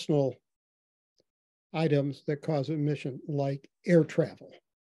personal items that cause emission, like air travel,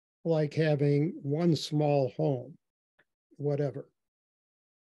 like having one small home, whatever.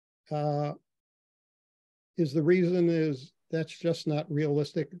 Is the reason is that's just not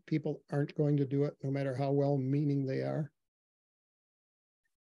realistic? People aren't going to do it, no matter how well-meaning they are?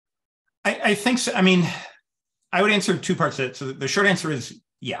 I think so. I mean, I would answer two parts of it. So the short answer is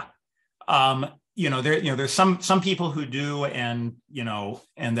yeah. There's some people who do, and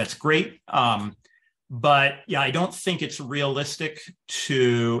that's great. But yeah, I don't think it's realistic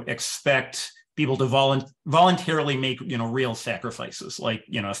to expect people to voluntarily make, real sacrifices. Like,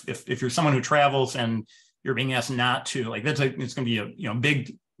 if you're someone who travels and you're being asked not to, like, it's going to be a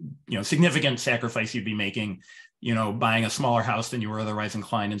big, significant sacrifice you'd be making, buying a smaller house than you were otherwise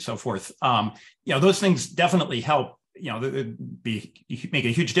inclined, and so forth. Those things definitely help, make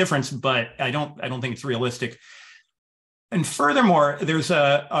a huge difference, but I don't think it's realistic. And furthermore, there's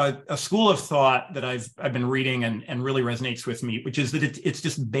a school of thought that I've been reading and really resonates with me, which is that it's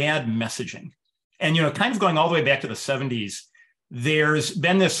just bad messaging. And, kind of going all the way back to the 70s, there's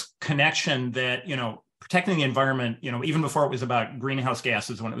been this connection that, protecting the environment, even before it was about greenhouse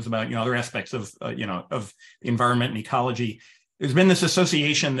gases, when it was about, other aspects of the environment and ecology, there's been this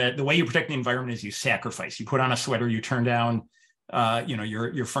association that the way you protect the environment is you sacrifice. You put on a sweater, you turn down,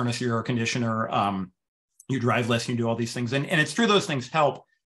 your furnace, your air conditioner, you drive less, you do all these things. And it's true, those things help,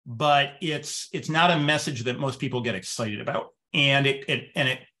 but it's not a message that most people get excited about. And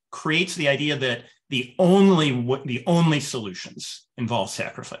it creates the idea that the only solutions involve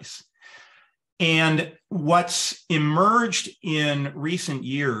sacrifice. And what's emerged in recent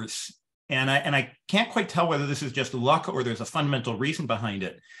years, and I can't quite tell whether this is just luck or there's a fundamental reason behind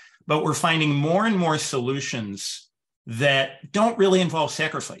it, but we're finding more and more solutions that don't really involve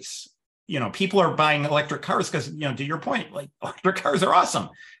sacrifice. People are buying electric cars because, to your point, like, electric cars are awesome.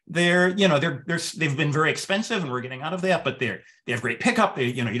 They've been very expensive, and we're getting out of that, but they have great pickup.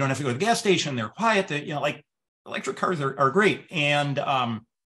 You don't have to go to the gas station. They're quiet. Like, electric cars are great. And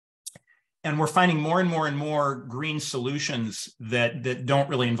we're finding more and more and more green solutions that don't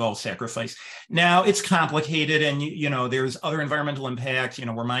really involve sacrifice. Now, it's complicated, and there's other environmental impacts.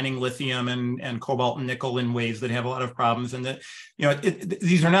 We're mining lithium and cobalt and nickel in ways that have a lot of problems, and that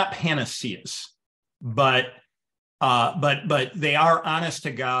these are not panaceas, but they are, honest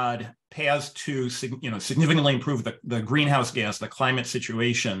to God, paths to significantly improve the greenhouse gas, the climate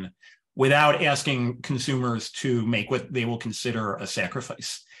situation, without asking consumers to make what they will consider a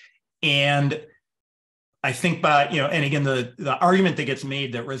sacrifice. And I think and again, the argument that gets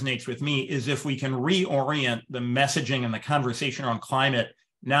made that resonates with me is if we can reorient the messaging and the conversation around climate,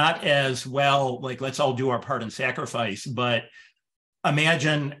 not as, well, like, let's all do our part and sacrifice, but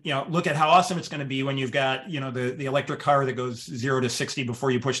imagine, look at how awesome it's going to be when you've got, the electric car that goes 0 to 60 before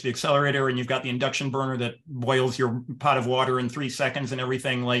you push the accelerator, and you've got the induction burner that boils your pot of water in 3 seconds and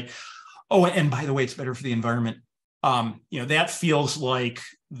everything. Like, oh, and by the way, it's better for the environment. That feels like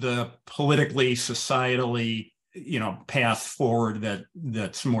the politically, societally, path forward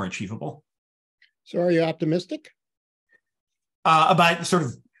that's more achievable. So are you optimistic about sort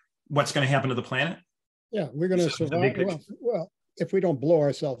of what's going to happen to the planet? Yeah, we're going to survive. Well, if we don't blow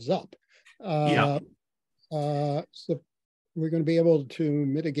ourselves up. So we're going to be able to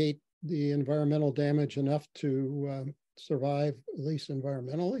mitigate the environmental damage enough to survive, at least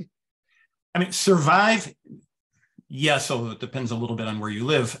environmentally? I mean, survive, yes, although it depends a little bit on where you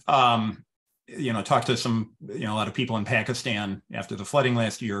live. Talk to a lot of people in Pakistan after the flooding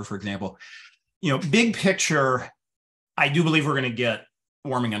last year, for example. Big picture, I do believe we're going to get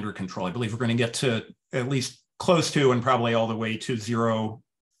warming under control. I believe we're going to get to at least close to, and probably all the way to, zero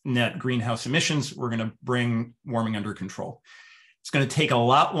net greenhouse emissions. We're going to bring warming under control. It's going to take a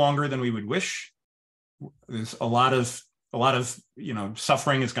lot longer than we would wish. There's a lot of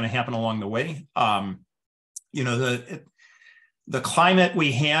suffering is going to happen along the way. The climate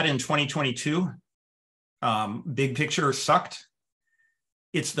we had in 2022 Big picture sucked.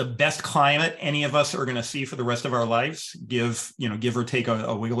 It's the best climate any of us are going to see for the rest of our lives, give or take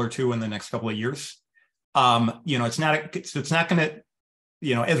a wiggle or two in the next couple of years. It's not going to,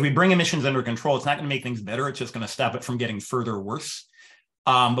 as we bring emissions under control, it's not going to make things better. It's just going to stop it from getting further worse.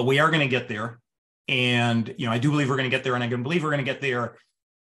 But we are going to get there. And, I do believe we're going to get there. And I can believe we're going to get there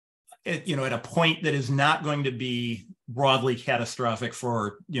at a point that is not going to be broadly catastrophic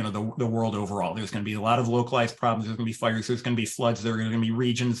for, the world overall. There's going to be a lot of localized problems. There's going to be fires. There's going to be floods. There are going to be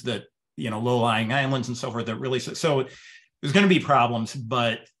regions that, low-lying islands and so forth that really, so there's going to be problems,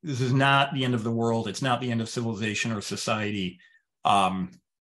 but this is not the end of the world. It's not the end of civilization or society. We are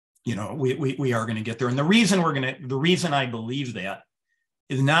going to get there. And the reason I believe that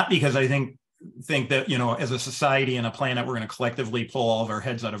is not because I think that, as a society and a planet, we're going to collectively pull all of our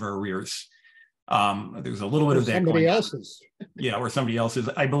heads out of our rears. There's a little bit of that somebody else's. Yeah, or somebody else's.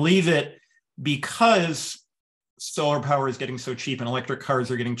 I believe it because solar power is getting so cheap and electric cars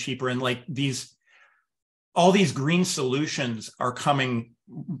are getting cheaper, and all these green solutions are coming,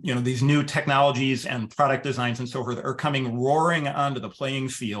 these new technologies and product designs and so forth are coming roaring onto the playing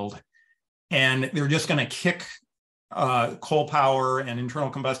field, and they're just going to kick coal power and internal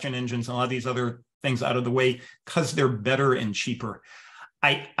combustion engines and a lot of these other things out of the way because they're better and cheaper.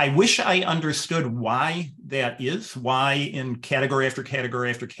 I wish I understood why that is, why in category after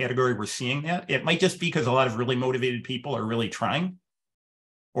category after category we're seeing that. It might just be because a lot of really motivated people are really trying,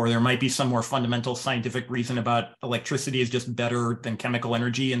 or there might be some more fundamental scientific reason about electricity is just better than chemical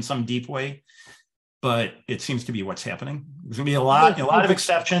energy in some deep way. But it seems to be what's happening. There's going to be a lot of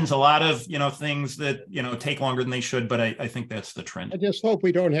exceptions, a lot of things that take longer than they should. But I think that's the trend. I just hope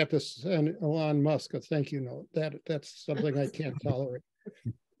we don't have to send Elon Musk a thank you note. That's something I can't tolerate.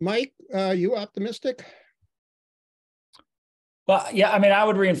 Mike, you optimistic? Well, yeah. I mean, I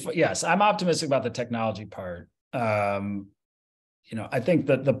would reinforce. Yes, I'm optimistic about the technology part. I think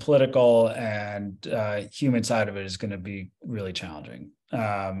that the political and human side of it is going to be really challenging.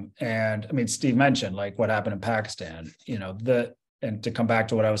 And I mean, Steve mentioned what happened in Pakistan, and to come back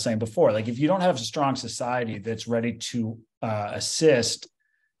to what I was saying before, if you don't have a strong society that's ready to assist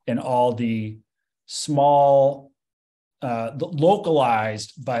in all the small,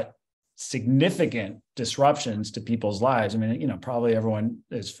 localized, but significant disruptions to people's lives. I mean, probably everyone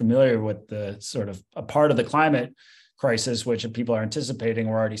is familiar with the sort of a part of the climate crisis, which people are anticipating,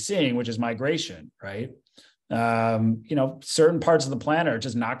 we're already seeing, which is migration, right? Certain parts of the planet are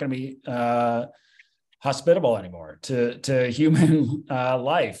just not going to be hospitable anymore to human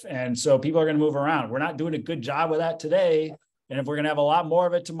life. And so people are going to move around. We're not doing a good job with that today. And if we're going to have a lot more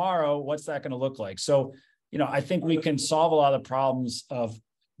of it tomorrow, what's that going to look like? So, I think we can solve a lot of the problems of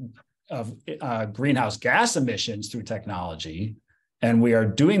greenhouse gas emissions through technology. And we are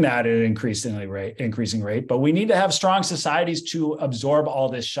doing that at an increasing rate, but we need to have strong societies to absorb all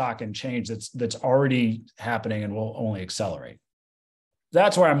this shock and change that's already happening and will only accelerate.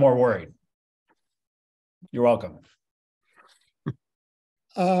 That's where I'm more worried. You're welcome.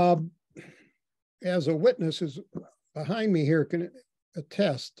 As a witness who's behind me here can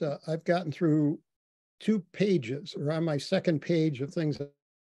attest, I've gotten through 2 pages, or on my second page of things that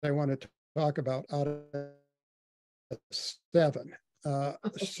I want to talk about out of 7.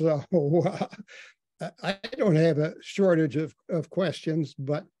 So I don't have a shortage of questions,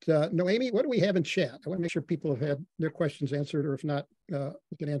 but Noemi, what do we have in chat? I want to make sure people have had their questions answered, or if not,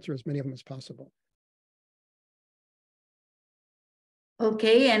 we can answer as many of them as possible.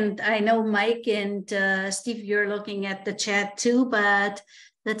 Okay, and I know Mike and Steve, you're looking at the chat too, but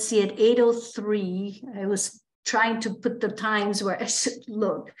let's see, at 8:03, I was trying to put the times where I should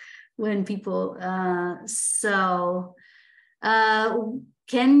look when people,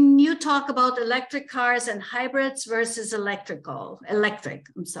 can you talk about electric cars and hybrids versus electric,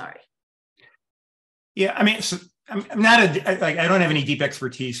 I'm sorry. Yeah, I mean, so I'm not I don't have any deep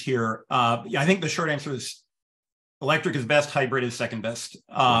expertise here. I think the short answer is electric is best, hybrid is second best.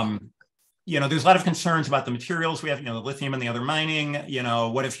 There's a lot of concerns about the materials we have, the lithium and the other mining,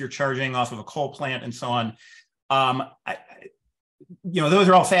 what if you're charging off of a coal plant and so on. Those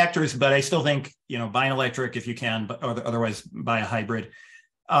are all factors, but I still think, buy an electric if you can, but otherwise buy a hybrid.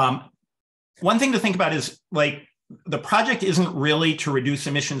 One thing to think about is the project isn't really to reduce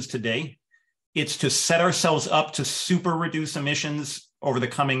emissions today. It's to set ourselves up to super reduce emissions over the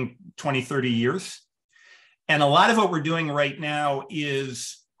coming 20, 30 years. And a lot of what we're doing right now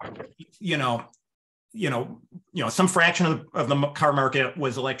is, some fraction of the car market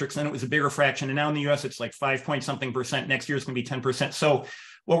was electrics, and it was a bigger fraction. And now in the US, it's 5-point-something%. Next year, it's going to be 10%. So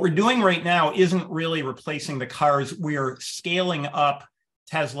what we're doing right now isn't really replacing the cars. We're scaling up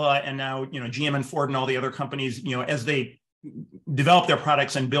Tesla and now, GM and Ford and all the other companies, as they develop their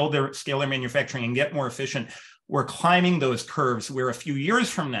products and scale their manufacturing and get more efficient, we're climbing those curves where a few years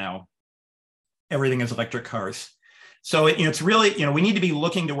from now, everything is electric cars. So it's really, we need to be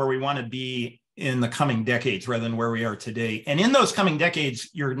looking to where we want to be in the coming decades rather than where we are today. And in those coming decades,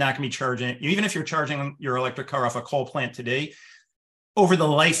 you're not going to be charging, even if you're charging your electric car off a coal plant today, over the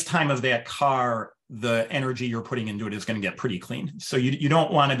lifetime of that car, the energy you're putting into it is going to get pretty clean. So you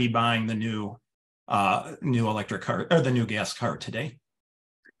don't want to be buying the new electric car or the new gas car today.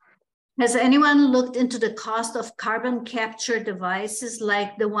 Has anyone looked into the cost of carbon capture devices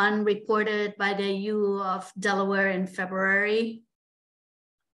like the one reported by the U of Delaware in February?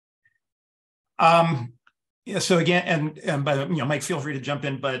 Yeah, so again, and by the Mike, feel free to jump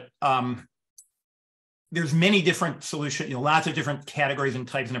in, but there's many different solutions, lots of different categories and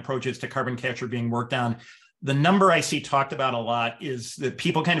types and approaches to carbon capture being worked on. The number I see talked about a lot is that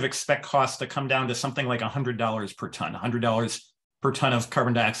people kind of expect costs to come down to something like $100 per ton, $100 per ton of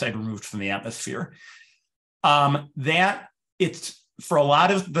carbon dioxide removed from the atmosphere. That it's for a lot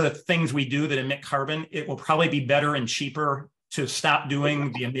of the things we do that emit carbon, it will probably be better and cheaper to stop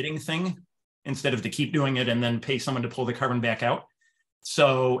doing the emitting thing instead of to keep doing it and then pay someone to pull the carbon back out.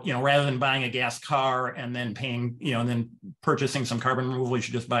 So, rather than buying a gas car and then paying, and then purchasing some carbon removal, you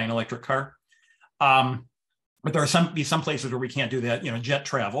should just buy an electric car. But there are some places where we can't do that, jet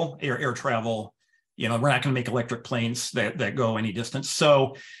travel, air travel, we're not going to make electric planes that go any distance.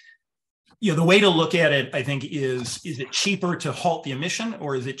 So, the way to look at it, I think, is it cheaper to halt the emission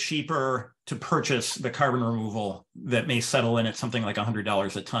or is it cheaper to purchase the carbon removal that may settle in at something like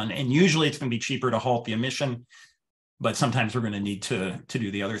 $100 a ton? And usually it's going to be cheaper to halt the emission, but sometimes we're going to need to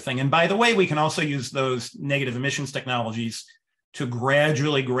do the other thing. And by the way, we can also use those negative emissions technologies to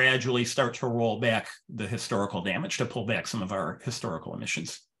gradually start to roll back the historical damage, to pull back some of our historical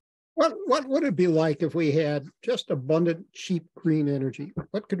emissions. What would it be like if we had just abundant, cheap green energy?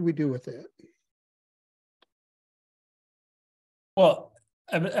 What could we do with that? Well,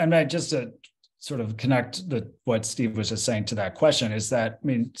 I mean, just to sort of connect what Steve was just saying to that question is that,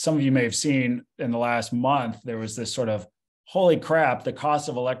 some of you may have seen in the last month, there was this sort of, holy crap, the cost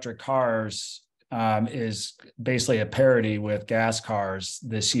of electric cars is basically a parity with gas cars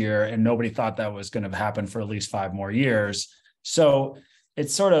this year. And nobody thought that was going to happen for at least 5 more years. So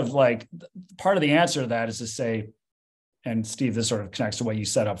it's sort of like part of the answer to that is to say, and Steve, this sort of connects to what you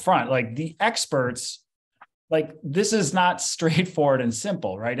said up front, like the experts, like this is not straightforward and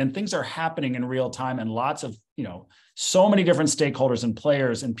simple, right? And things are happening in real time and lots of, so many different stakeholders and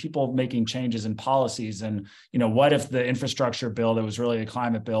players and people making changes in policies. And, what if the infrastructure bill that was really a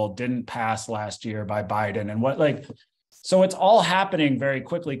climate bill didn't pass last year by Biden and so it's all happening very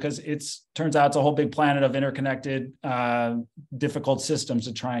quickly because turns out it's a whole big planet of interconnected, difficult systems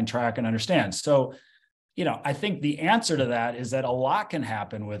to try and track and understand. So, I think the answer to that is that a lot can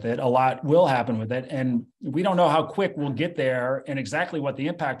happen with it. A lot will happen with it. And we don't know how quick we'll get there and exactly what the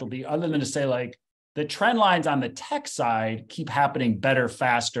impact will be, other than to say like the trend lines on the tech side keep happening better,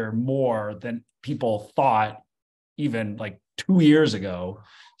 faster, more than people thought even like 2 years ago.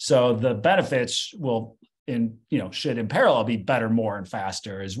 So the benefits should in parallel be better, more, and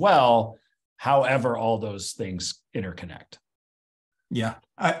faster as well. However, all those things interconnect. Yeah,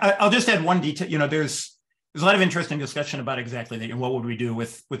 I'll just add one detail. There's a lot of interesting discussion about exactly that. And what would we do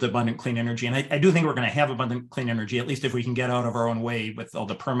with abundant clean energy? And I do think we're going to have abundant clean energy, at least if we can get out of our own way with all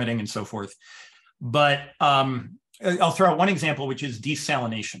the permitting and so forth. But I'll throw out one example, which is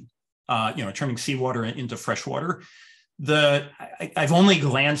desalination. Turning seawater into fresh water. I've only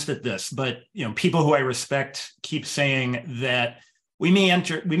glanced at this, but people who I respect keep saying that we may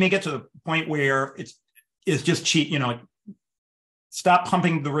get to the point where it's just cheap, stop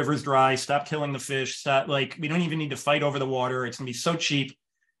pumping the rivers dry, stop killing the fish, we don't even need to fight over the water. It's gonna be so cheap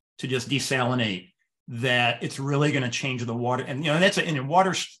to just desalinate that it's really going to change the water. And that's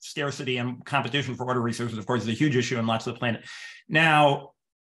water scarcity and competition for water resources, of course, is a huge issue in lots of the planet. Now,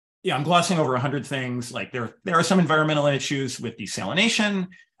 I'm glossing over 100 things. Like there are some environmental issues with desalination.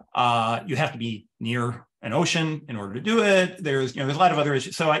 You have to be near an ocean in order to do it. There's a lot of other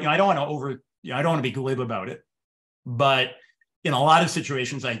issues. So I don't want to be glib about it. But in a lot of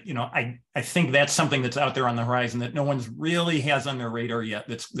situations, I think that's something that's out there on the horizon that no one's really has on their radar yet.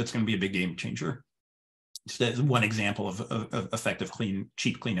 That's going to be a big game changer. Just as one example of effective,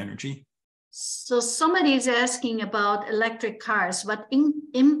 cheap, clean energy. So somebody is asking about electric cars. What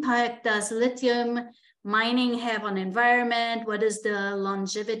impact does lithium mining have on environment? What is the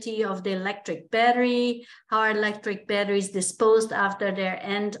longevity of the electric battery? How are electric batteries disposed after their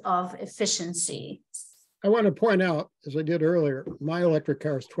end of efficiency? I want to point out, as I did earlier, my electric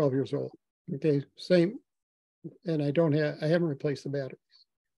car is 12 years old. Okay, same, and I haven't replaced the batteries.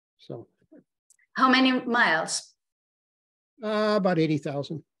 So, how many miles? About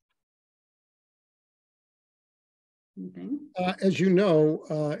 80,000. Okay. As you know,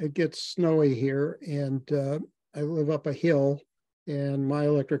 it gets snowy here, and I live up a hill, and my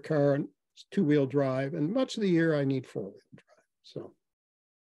electric car is two-wheel drive, and much of the year I need four-wheel drive. So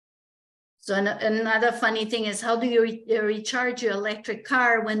another funny thing is, how do you recharge your electric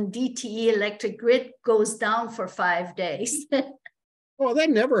car when DTE electric grid goes down for 5 days? Well, that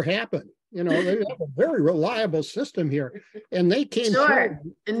never happened. You know, they have a very reliable system here, and they came Sure,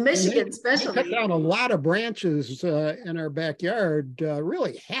 through, in Michigan especially. They cut down a lot of branches in our backyard,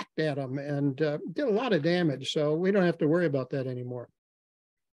 really hacked at them, and did a lot of damage. So we don't have to worry about that anymore.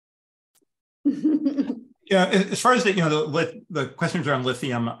 Yeah, as far as the questions around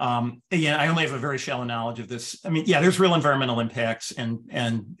lithium, again, I only have a very shallow knowledge of this. I mean, yeah, there's real environmental impacts, and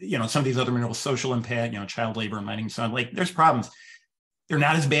some of these other minerals, social impact, child labor and mining, so on. Like, there's problems. They're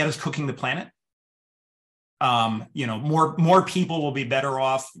not as bad as cooking the planet. More people will be better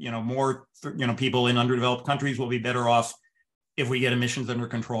off. More people in underdeveloped countries will be better off if we get emissions under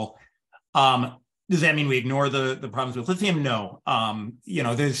control. Does that mean we ignore the problems with lithium? No.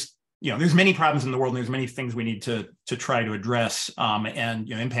 There's many problems in the world, and there's many things we need to try to address. And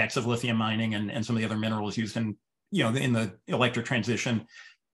impacts of lithium mining and some of the other minerals used in the electric transition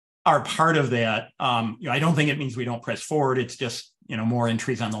are part of that. I don't think it means we don't press forward. It's just more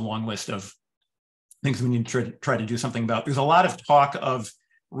entries on the long list of things we need to try to do something about. There's a lot of talk of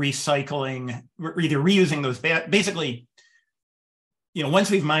recycling, either reusing those basically. Once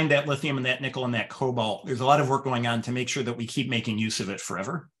we've mined that lithium and that nickel and that cobalt, there's a lot of work going on to make sure that we keep making use of it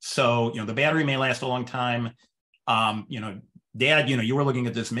forever. So, the battery may last a long time. Dad, you were looking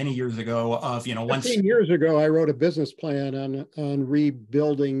at this many years ago of, 15 years ago, I wrote a business plan on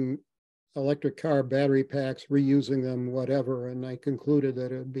rebuilding electric car battery packs, reusing them, whatever. And I concluded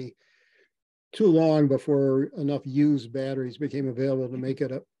that it would be too long before enough used batteries became available to make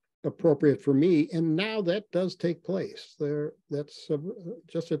it appropriate for me. And now that does take place there. That's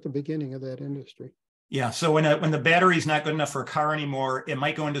just at the beginning of that industry. Yeah. So when the battery is not good enough for a car anymore, it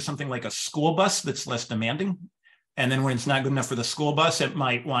might go into something like a school bus that's less demanding. And then when it's not good enough for the school bus, it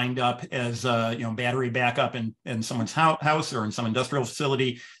might wind up as battery backup in someone's house or in some industrial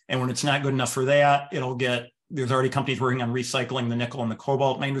facility. And when it's not good enough for that, there's already companies working on recycling the nickel and the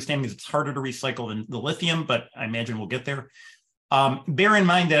cobalt. My understanding is it's harder to recycle than the lithium, but I imagine we'll get there. Bear in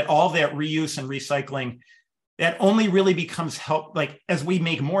mind that all that reuse and recycling, that only really becomes help, like as we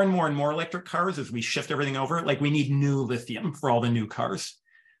make more and more and more electric cars, as we shift everything over, like we need new lithium for all the new cars.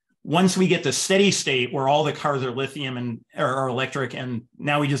 Once we get to steady state where all the cars are lithium or electric, and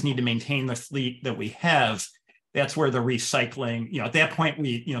now we just need to maintain the fleet that we have, that's where the recycling, at that point,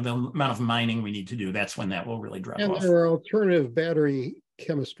 the amount of mining we need to do, that's when that will really drop off. And there are alternative battery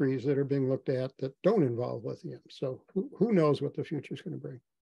chemistries that are being looked at that don't involve lithium. So who knows what the future is going to bring?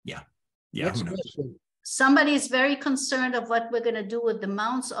 Yeah. Who knows? Somebody is very concerned of what we're going to do with the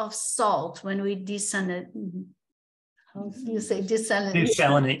amounts of salt when we desalinate. How do you say desalinate?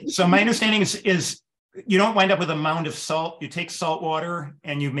 Desalinate. So my understanding is you don't wind up with a mound of salt. You take salt water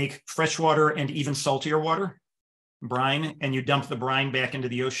and you make fresh water and even saltier water, brine, and you dump the brine back into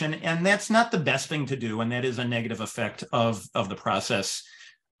the ocean. And that's not the best thing to do. And that is a negative effect of the process.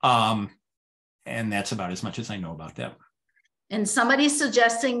 And that's about as much as I know about that. And somebody's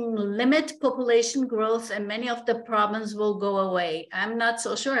suggesting limit population growth and many of the problems will go away. I'm not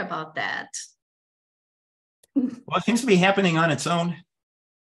so sure about that. Well, it seems to be happening on its own.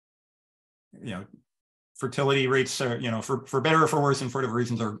 Fertility rates are, for better or for worse and for whatever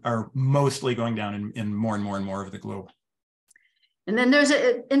reasons are mostly going down in more and more and more of the globe. And then there's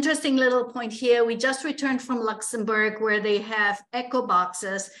an interesting little point here. We just returned from Luxembourg where they have eco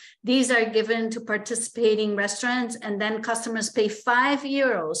boxes. These are given to participating restaurants, and then customers pay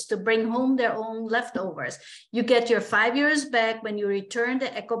 €5 to bring home their own leftovers. You get your €5 back when you return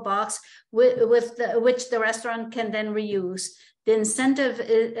the eco box which the restaurant can then reuse. The incentive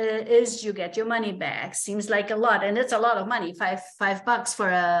is you get your money back. Seems like a lot, and it's a lot of money, $5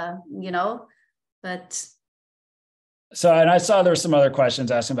 for but. So, and I saw there were some other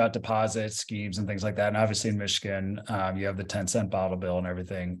questions asking about deposit schemes and things like that. And obviously in Michigan, you have the 10-cent bottle bill and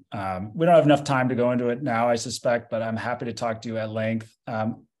everything. We don't have enough time to go into it now, I suspect, but I'm happy to talk to you at length.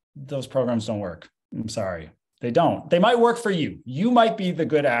 Those programs don't work. I'm sorry. They don't. They might work for you. You might be the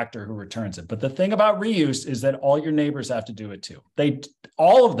good actor who returns it. But the thing about reuse is that all your neighbors have to do it too.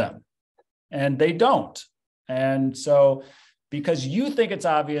 All of them, and they don't. And so because you think it's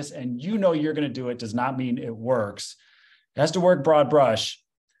obvious and you know you're going to do it does not mean it works. It has to work broad brush.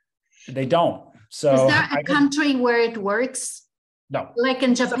 They don't. So is there a country where it works? No. Like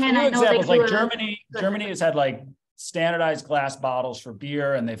in Japan, I know examples, like Germany has had like standardized glass bottles for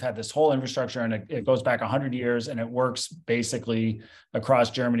beer, and they've had this whole infrastructure, and it goes back 100 years, and it works basically across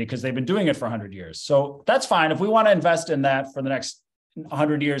Germany because they've been doing it for 100 years. So that's fine. If we want to invest in that for the next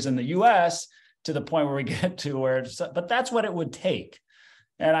 100 years in the US to the point where we get to where, but that's what it would take.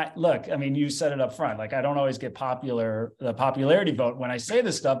 And I mean, you said it up front, like I don't always get the popularity vote when I say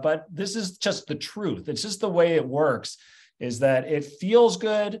this stuff, but this is just the truth. It's just the way it works, is that it feels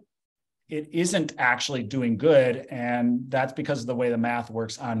good. It isn't actually doing good. And that's because of the way the math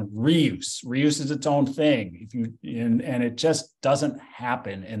works on reuse. Reuse is its own thing. And it just doesn't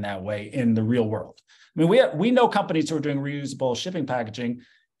happen in that way in the real world. I mean, we know companies who are doing reusable shipping packaging,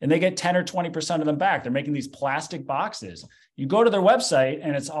 and they get 10 or 20% of them back. They're making these plastic boxes. You go to their website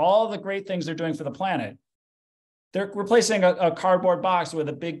and it's all the great things they're doing for the planet. They're replacing a cardboard box with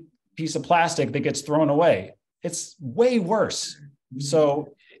a big piece of plastic that gets thrown away. It's way worse.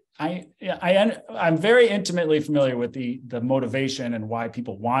 So I'm very intimately familiar with the motivation and why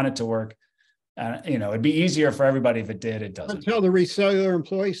people want it to work. It'd be easier for everybody if it did. It doesn't. Tell the reseller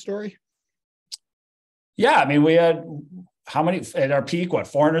employee story. Yeah, I mean, we had how many at our peak?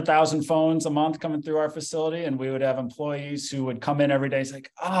 400,000 phones a month coming through our facility, and we would have employees who would come in every day. It's like,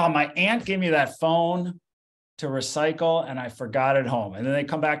 oh, my aunt gave me that phone to recycle, and I forgot it home. And then they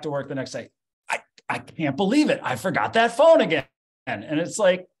come back to work the next day. I can't believe it. I forgot that phone again. And it's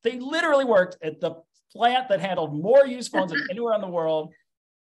like they literally worked at the plant that handled more used phones than anywhere in the world.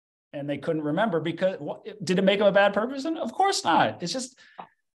 And they couldn't remember because did it make them a bad person? Of course not. It's just,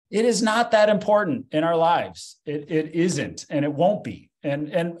 it is not that important in our lives. It isn't, and it won't be, and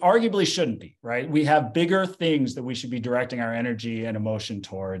arguably shouldn't be, right? We have bigger things that we should be directing our energy and emotion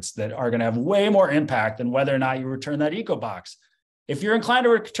towards that are going to have way more impact than whether or not you return that eco box. If you're inclined to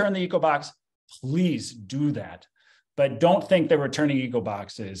return the eco box, please do that. But don't think that returning eco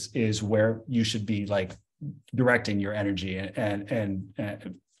boxes is where you should be like directing your energy and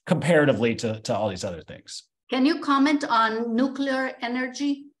comparatively to all these other things. Can you comment on nuclear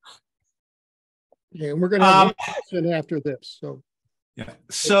energy? Yeah, and we're going to have a question after this. So, yeah.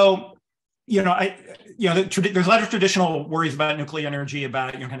 So, there's a lot of traditional worries about nuclear energy,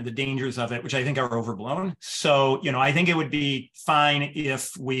 about kind of the dangers of it, which I think are overblown. So, I think it would be fine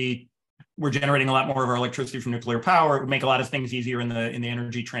if we're generating a lot more of our electricity from nuclear power. It would make a lot of things easier in the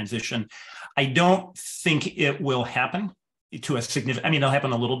energy transition. I don't think it will happen to a significant. I mean, it'll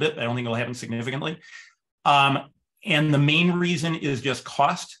happen a little bit. I don't think it'll happen significantly. And the main reason is just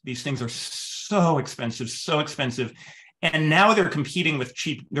cost. These things are so expensive. And now they're competing with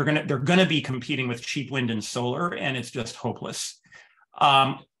cheap. They're gonna be competing with cheap wind and solar, and it's just hopeless.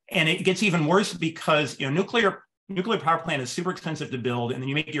 And it gets even worse because nuclear power plant is super expensive to build, and then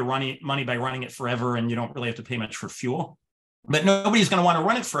you make your money by running it forever, and you don't really have to pay much for fuel. But nobody's going to want to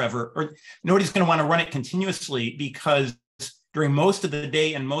run it forever, or nobody's going to want to run it continuously, because during most of the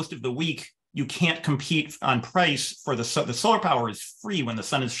day and most of the week, you can't compete on price for the solar power is free when the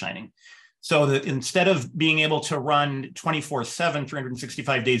sun is shining. So that instead of being able to run 24/7,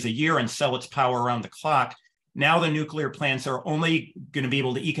 365 days a year and sell its power around the clock, now the nuclear plants are only going to be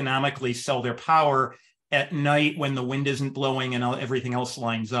able to economically sell their power at night when the wind isn't blowing and everything else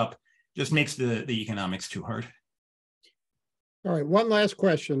lines up. Just makes the economics too hard. All right, one last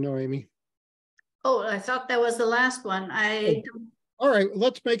question, Noemi. Oh, I thought that was the last one. All right,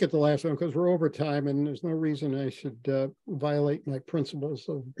 let's make it the last one because we're over time and there's no reason I should violate my principles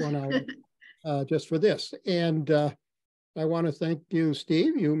of 1 hour just for this. And I want to thank you,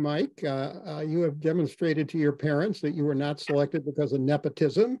 Steve, you, Mike. You have demonstrated to your parents that you were not selected because of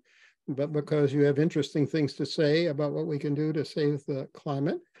nepotism, but because you have interesting things to say about what we can do to save the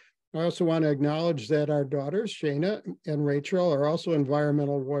climate. I also want to acknowledge that our daughters, Shayna and Rachel, are also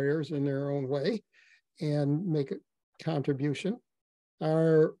environmental warriors in their own way and make a contribution.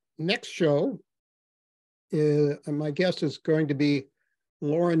 Our next show, my guest is going to be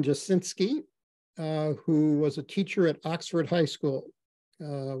Lauren Jasinski, who was a teacher at Oxford High School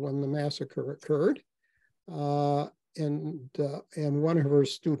when the massacre occurred. And one of her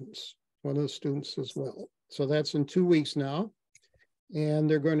students, one of the students as well. So that's in 2 weeks now. And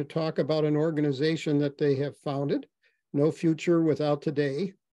they're going to talk about an organization that they have founded, No Future Without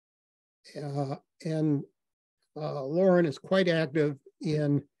Today. Lauren is quite active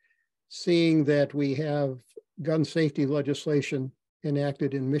in seeing that we have gun safety legislation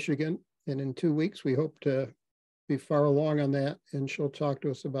enacted in Michigan. And in 2 weeks, we hope to be far along on that. And she'll talk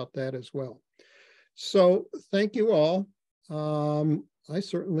to us about that as well. So thank you all. I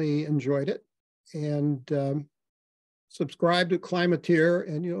certainly enjoyed it. And subscribe to Climateer,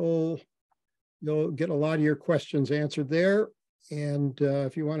 and you'll get a lot of your questions answered there. And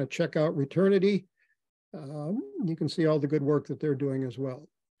if you want to check out Returnity, you can see all the good work that they're doing as well.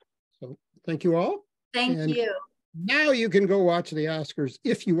 So thank you all. Thank you. Now you can go watch the Oscars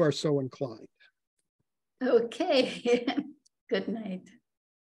if you are so inclined. Okay. Good night.